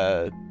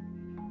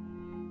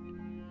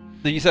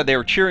 You said they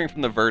were cheering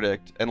from the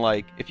verdict, and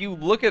like if you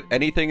look at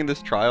anything in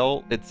this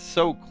trial, it's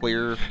so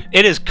clear.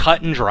 It is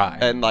cut and dry.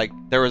 And like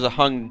there was a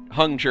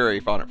hung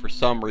jury on it for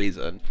some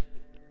reason.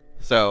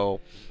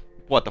 So,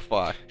 what the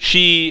fuck?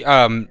 She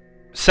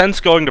since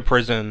going to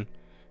prison,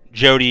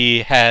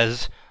 Jodi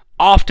has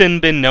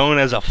often been known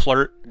as a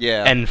flirt.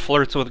 Yeah. And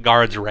flirts with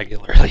guards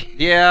regularly.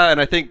 Yeah,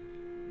 and I think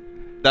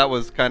that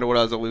was kind of what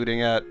I was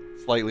alluding at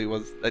slightly,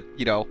 was that,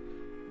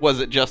 was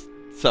it just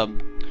some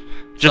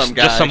guy,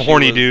 just some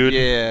horny dude?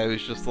 Yeah, it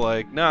was just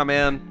like, nah,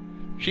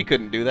 man, she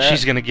couldn't do that.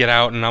 She's gonna get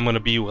out, and I'm gonna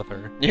be with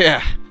her.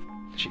 Yeah.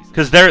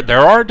 Because there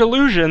are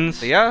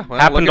delusions. Yeah, well,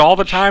 happened all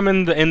the time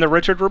in the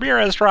Richard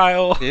Ramirez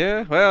trial.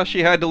 Yeah, well,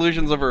 she had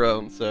delusions of her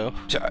own, so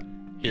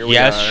here we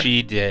yes, are.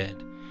 she did.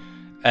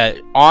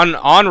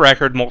 On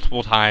record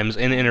multiple times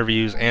in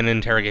interviews and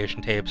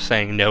interrogation tapes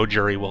saying no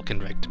jury will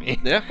convict me.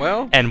 Yeah,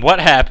 well. And what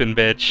happened,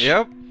 bitch?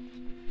 Yep.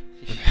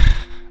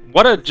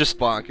 What a just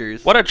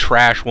bonkers. What a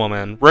trash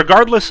woman.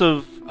 Regardless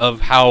of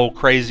how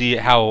crazy,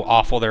 how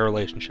awful their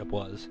relationship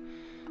was.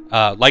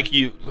 Like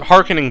you,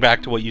 hearkening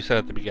back to what you said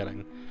at the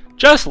beginning.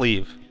 Just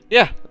leave.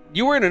 Yeah,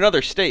 you were in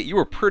another state. You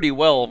were pretty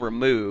well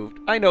removed.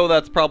 I know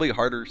that's probably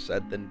harder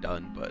said than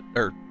done,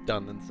 or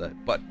done than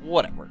said, but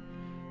whatever.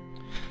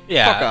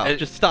 Yeah. Fuck off.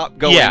 Just stop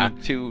going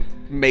to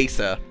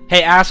Mesa.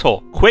 Hey,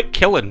 asshole, quit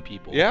killing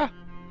people. Yeah.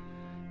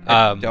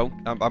 I'm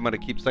gonna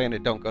keep saying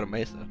it. Don't go to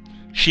Mesa.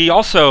 She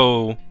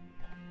also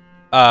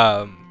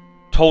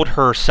told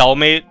her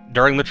cellmate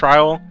during the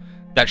trial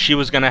that she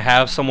was gonna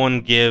have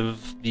someone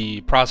give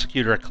the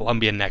prosecutor a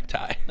Colombian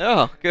necktie.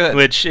 Oh, good.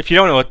 Which, if you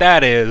don't know what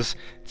that is,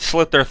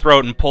 slit their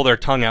throat and pull their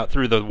tongue out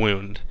through the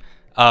wound.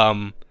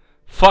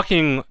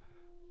 Fucking,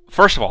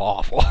 first of all,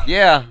 awful.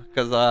 Yeah,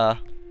 because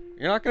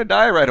you're not gonna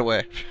die right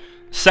away.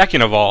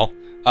 Second of all,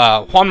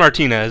 Juan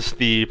Martinez,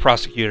 the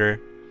prosecutor,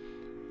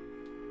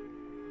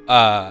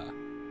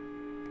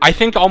 I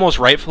think almost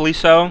rightfully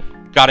so,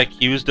 got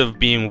accused of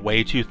being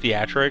way too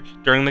theatric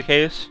during the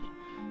case.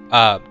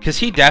 Because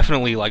he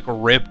definitely like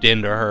ripped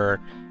into her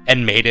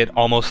and made it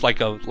almost like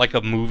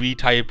a movie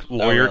type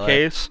lawyer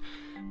case,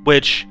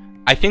 which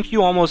I think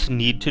you almost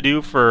need to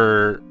do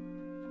for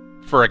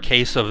for a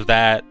case of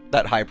that.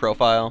 That high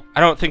profile.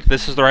 I don't think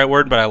this is the right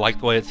word, but I like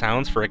the way it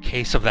sounds, for a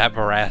case of that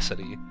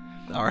veracity.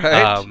 All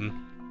right.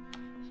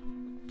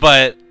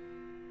 But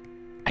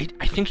I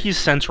think he's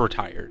since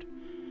retired.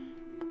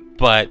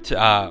 But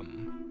there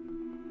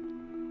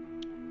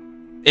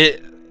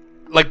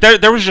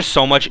was just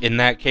so much in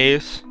that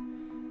case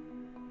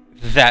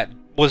that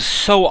was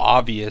so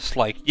obvious.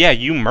 Like, yeah,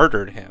 you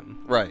murdered him.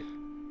 Right.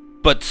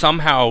 But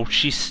somehow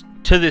she's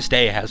to this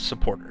day has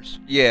supporters.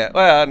 Yeah,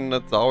 well, and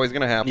that's always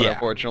gonna happen, Yeah.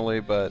 unfortunately.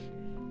 But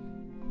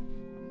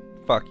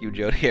fuck you,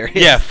 Jodi Arias.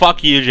 Yeah,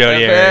 fuck you,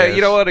 Jodi Arias.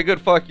 You know what? A good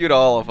fuck you to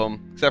all of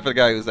them, except for the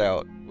guy who's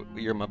out.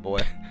 You're my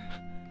boy,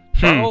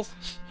 Charles.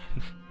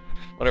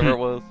 Whatever it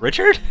was.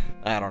 Richard?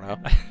 I don't know.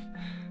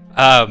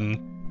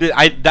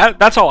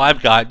 That's all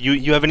I've got.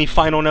 You have any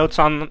final notes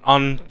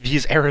on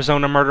these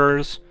Arizona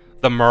murderers,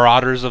 the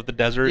marauders of the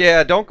desert?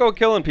 Yeah, don't go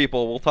killing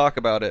people. We'll talk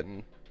about it.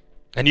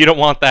 And you don't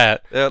want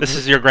that. Yeah, this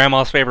is your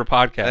grandma's favorite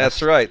podcast.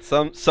 That's right.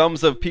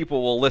 Sums of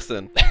people will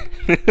listen.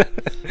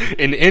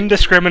 An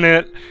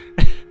indiscriminate,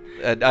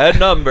 a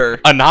number,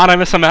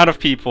 anonymous amount of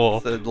people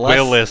less,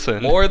 will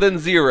listen. More than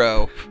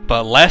 0.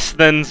 But less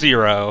than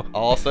 0.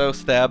 Also,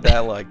 stab that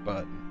like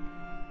button.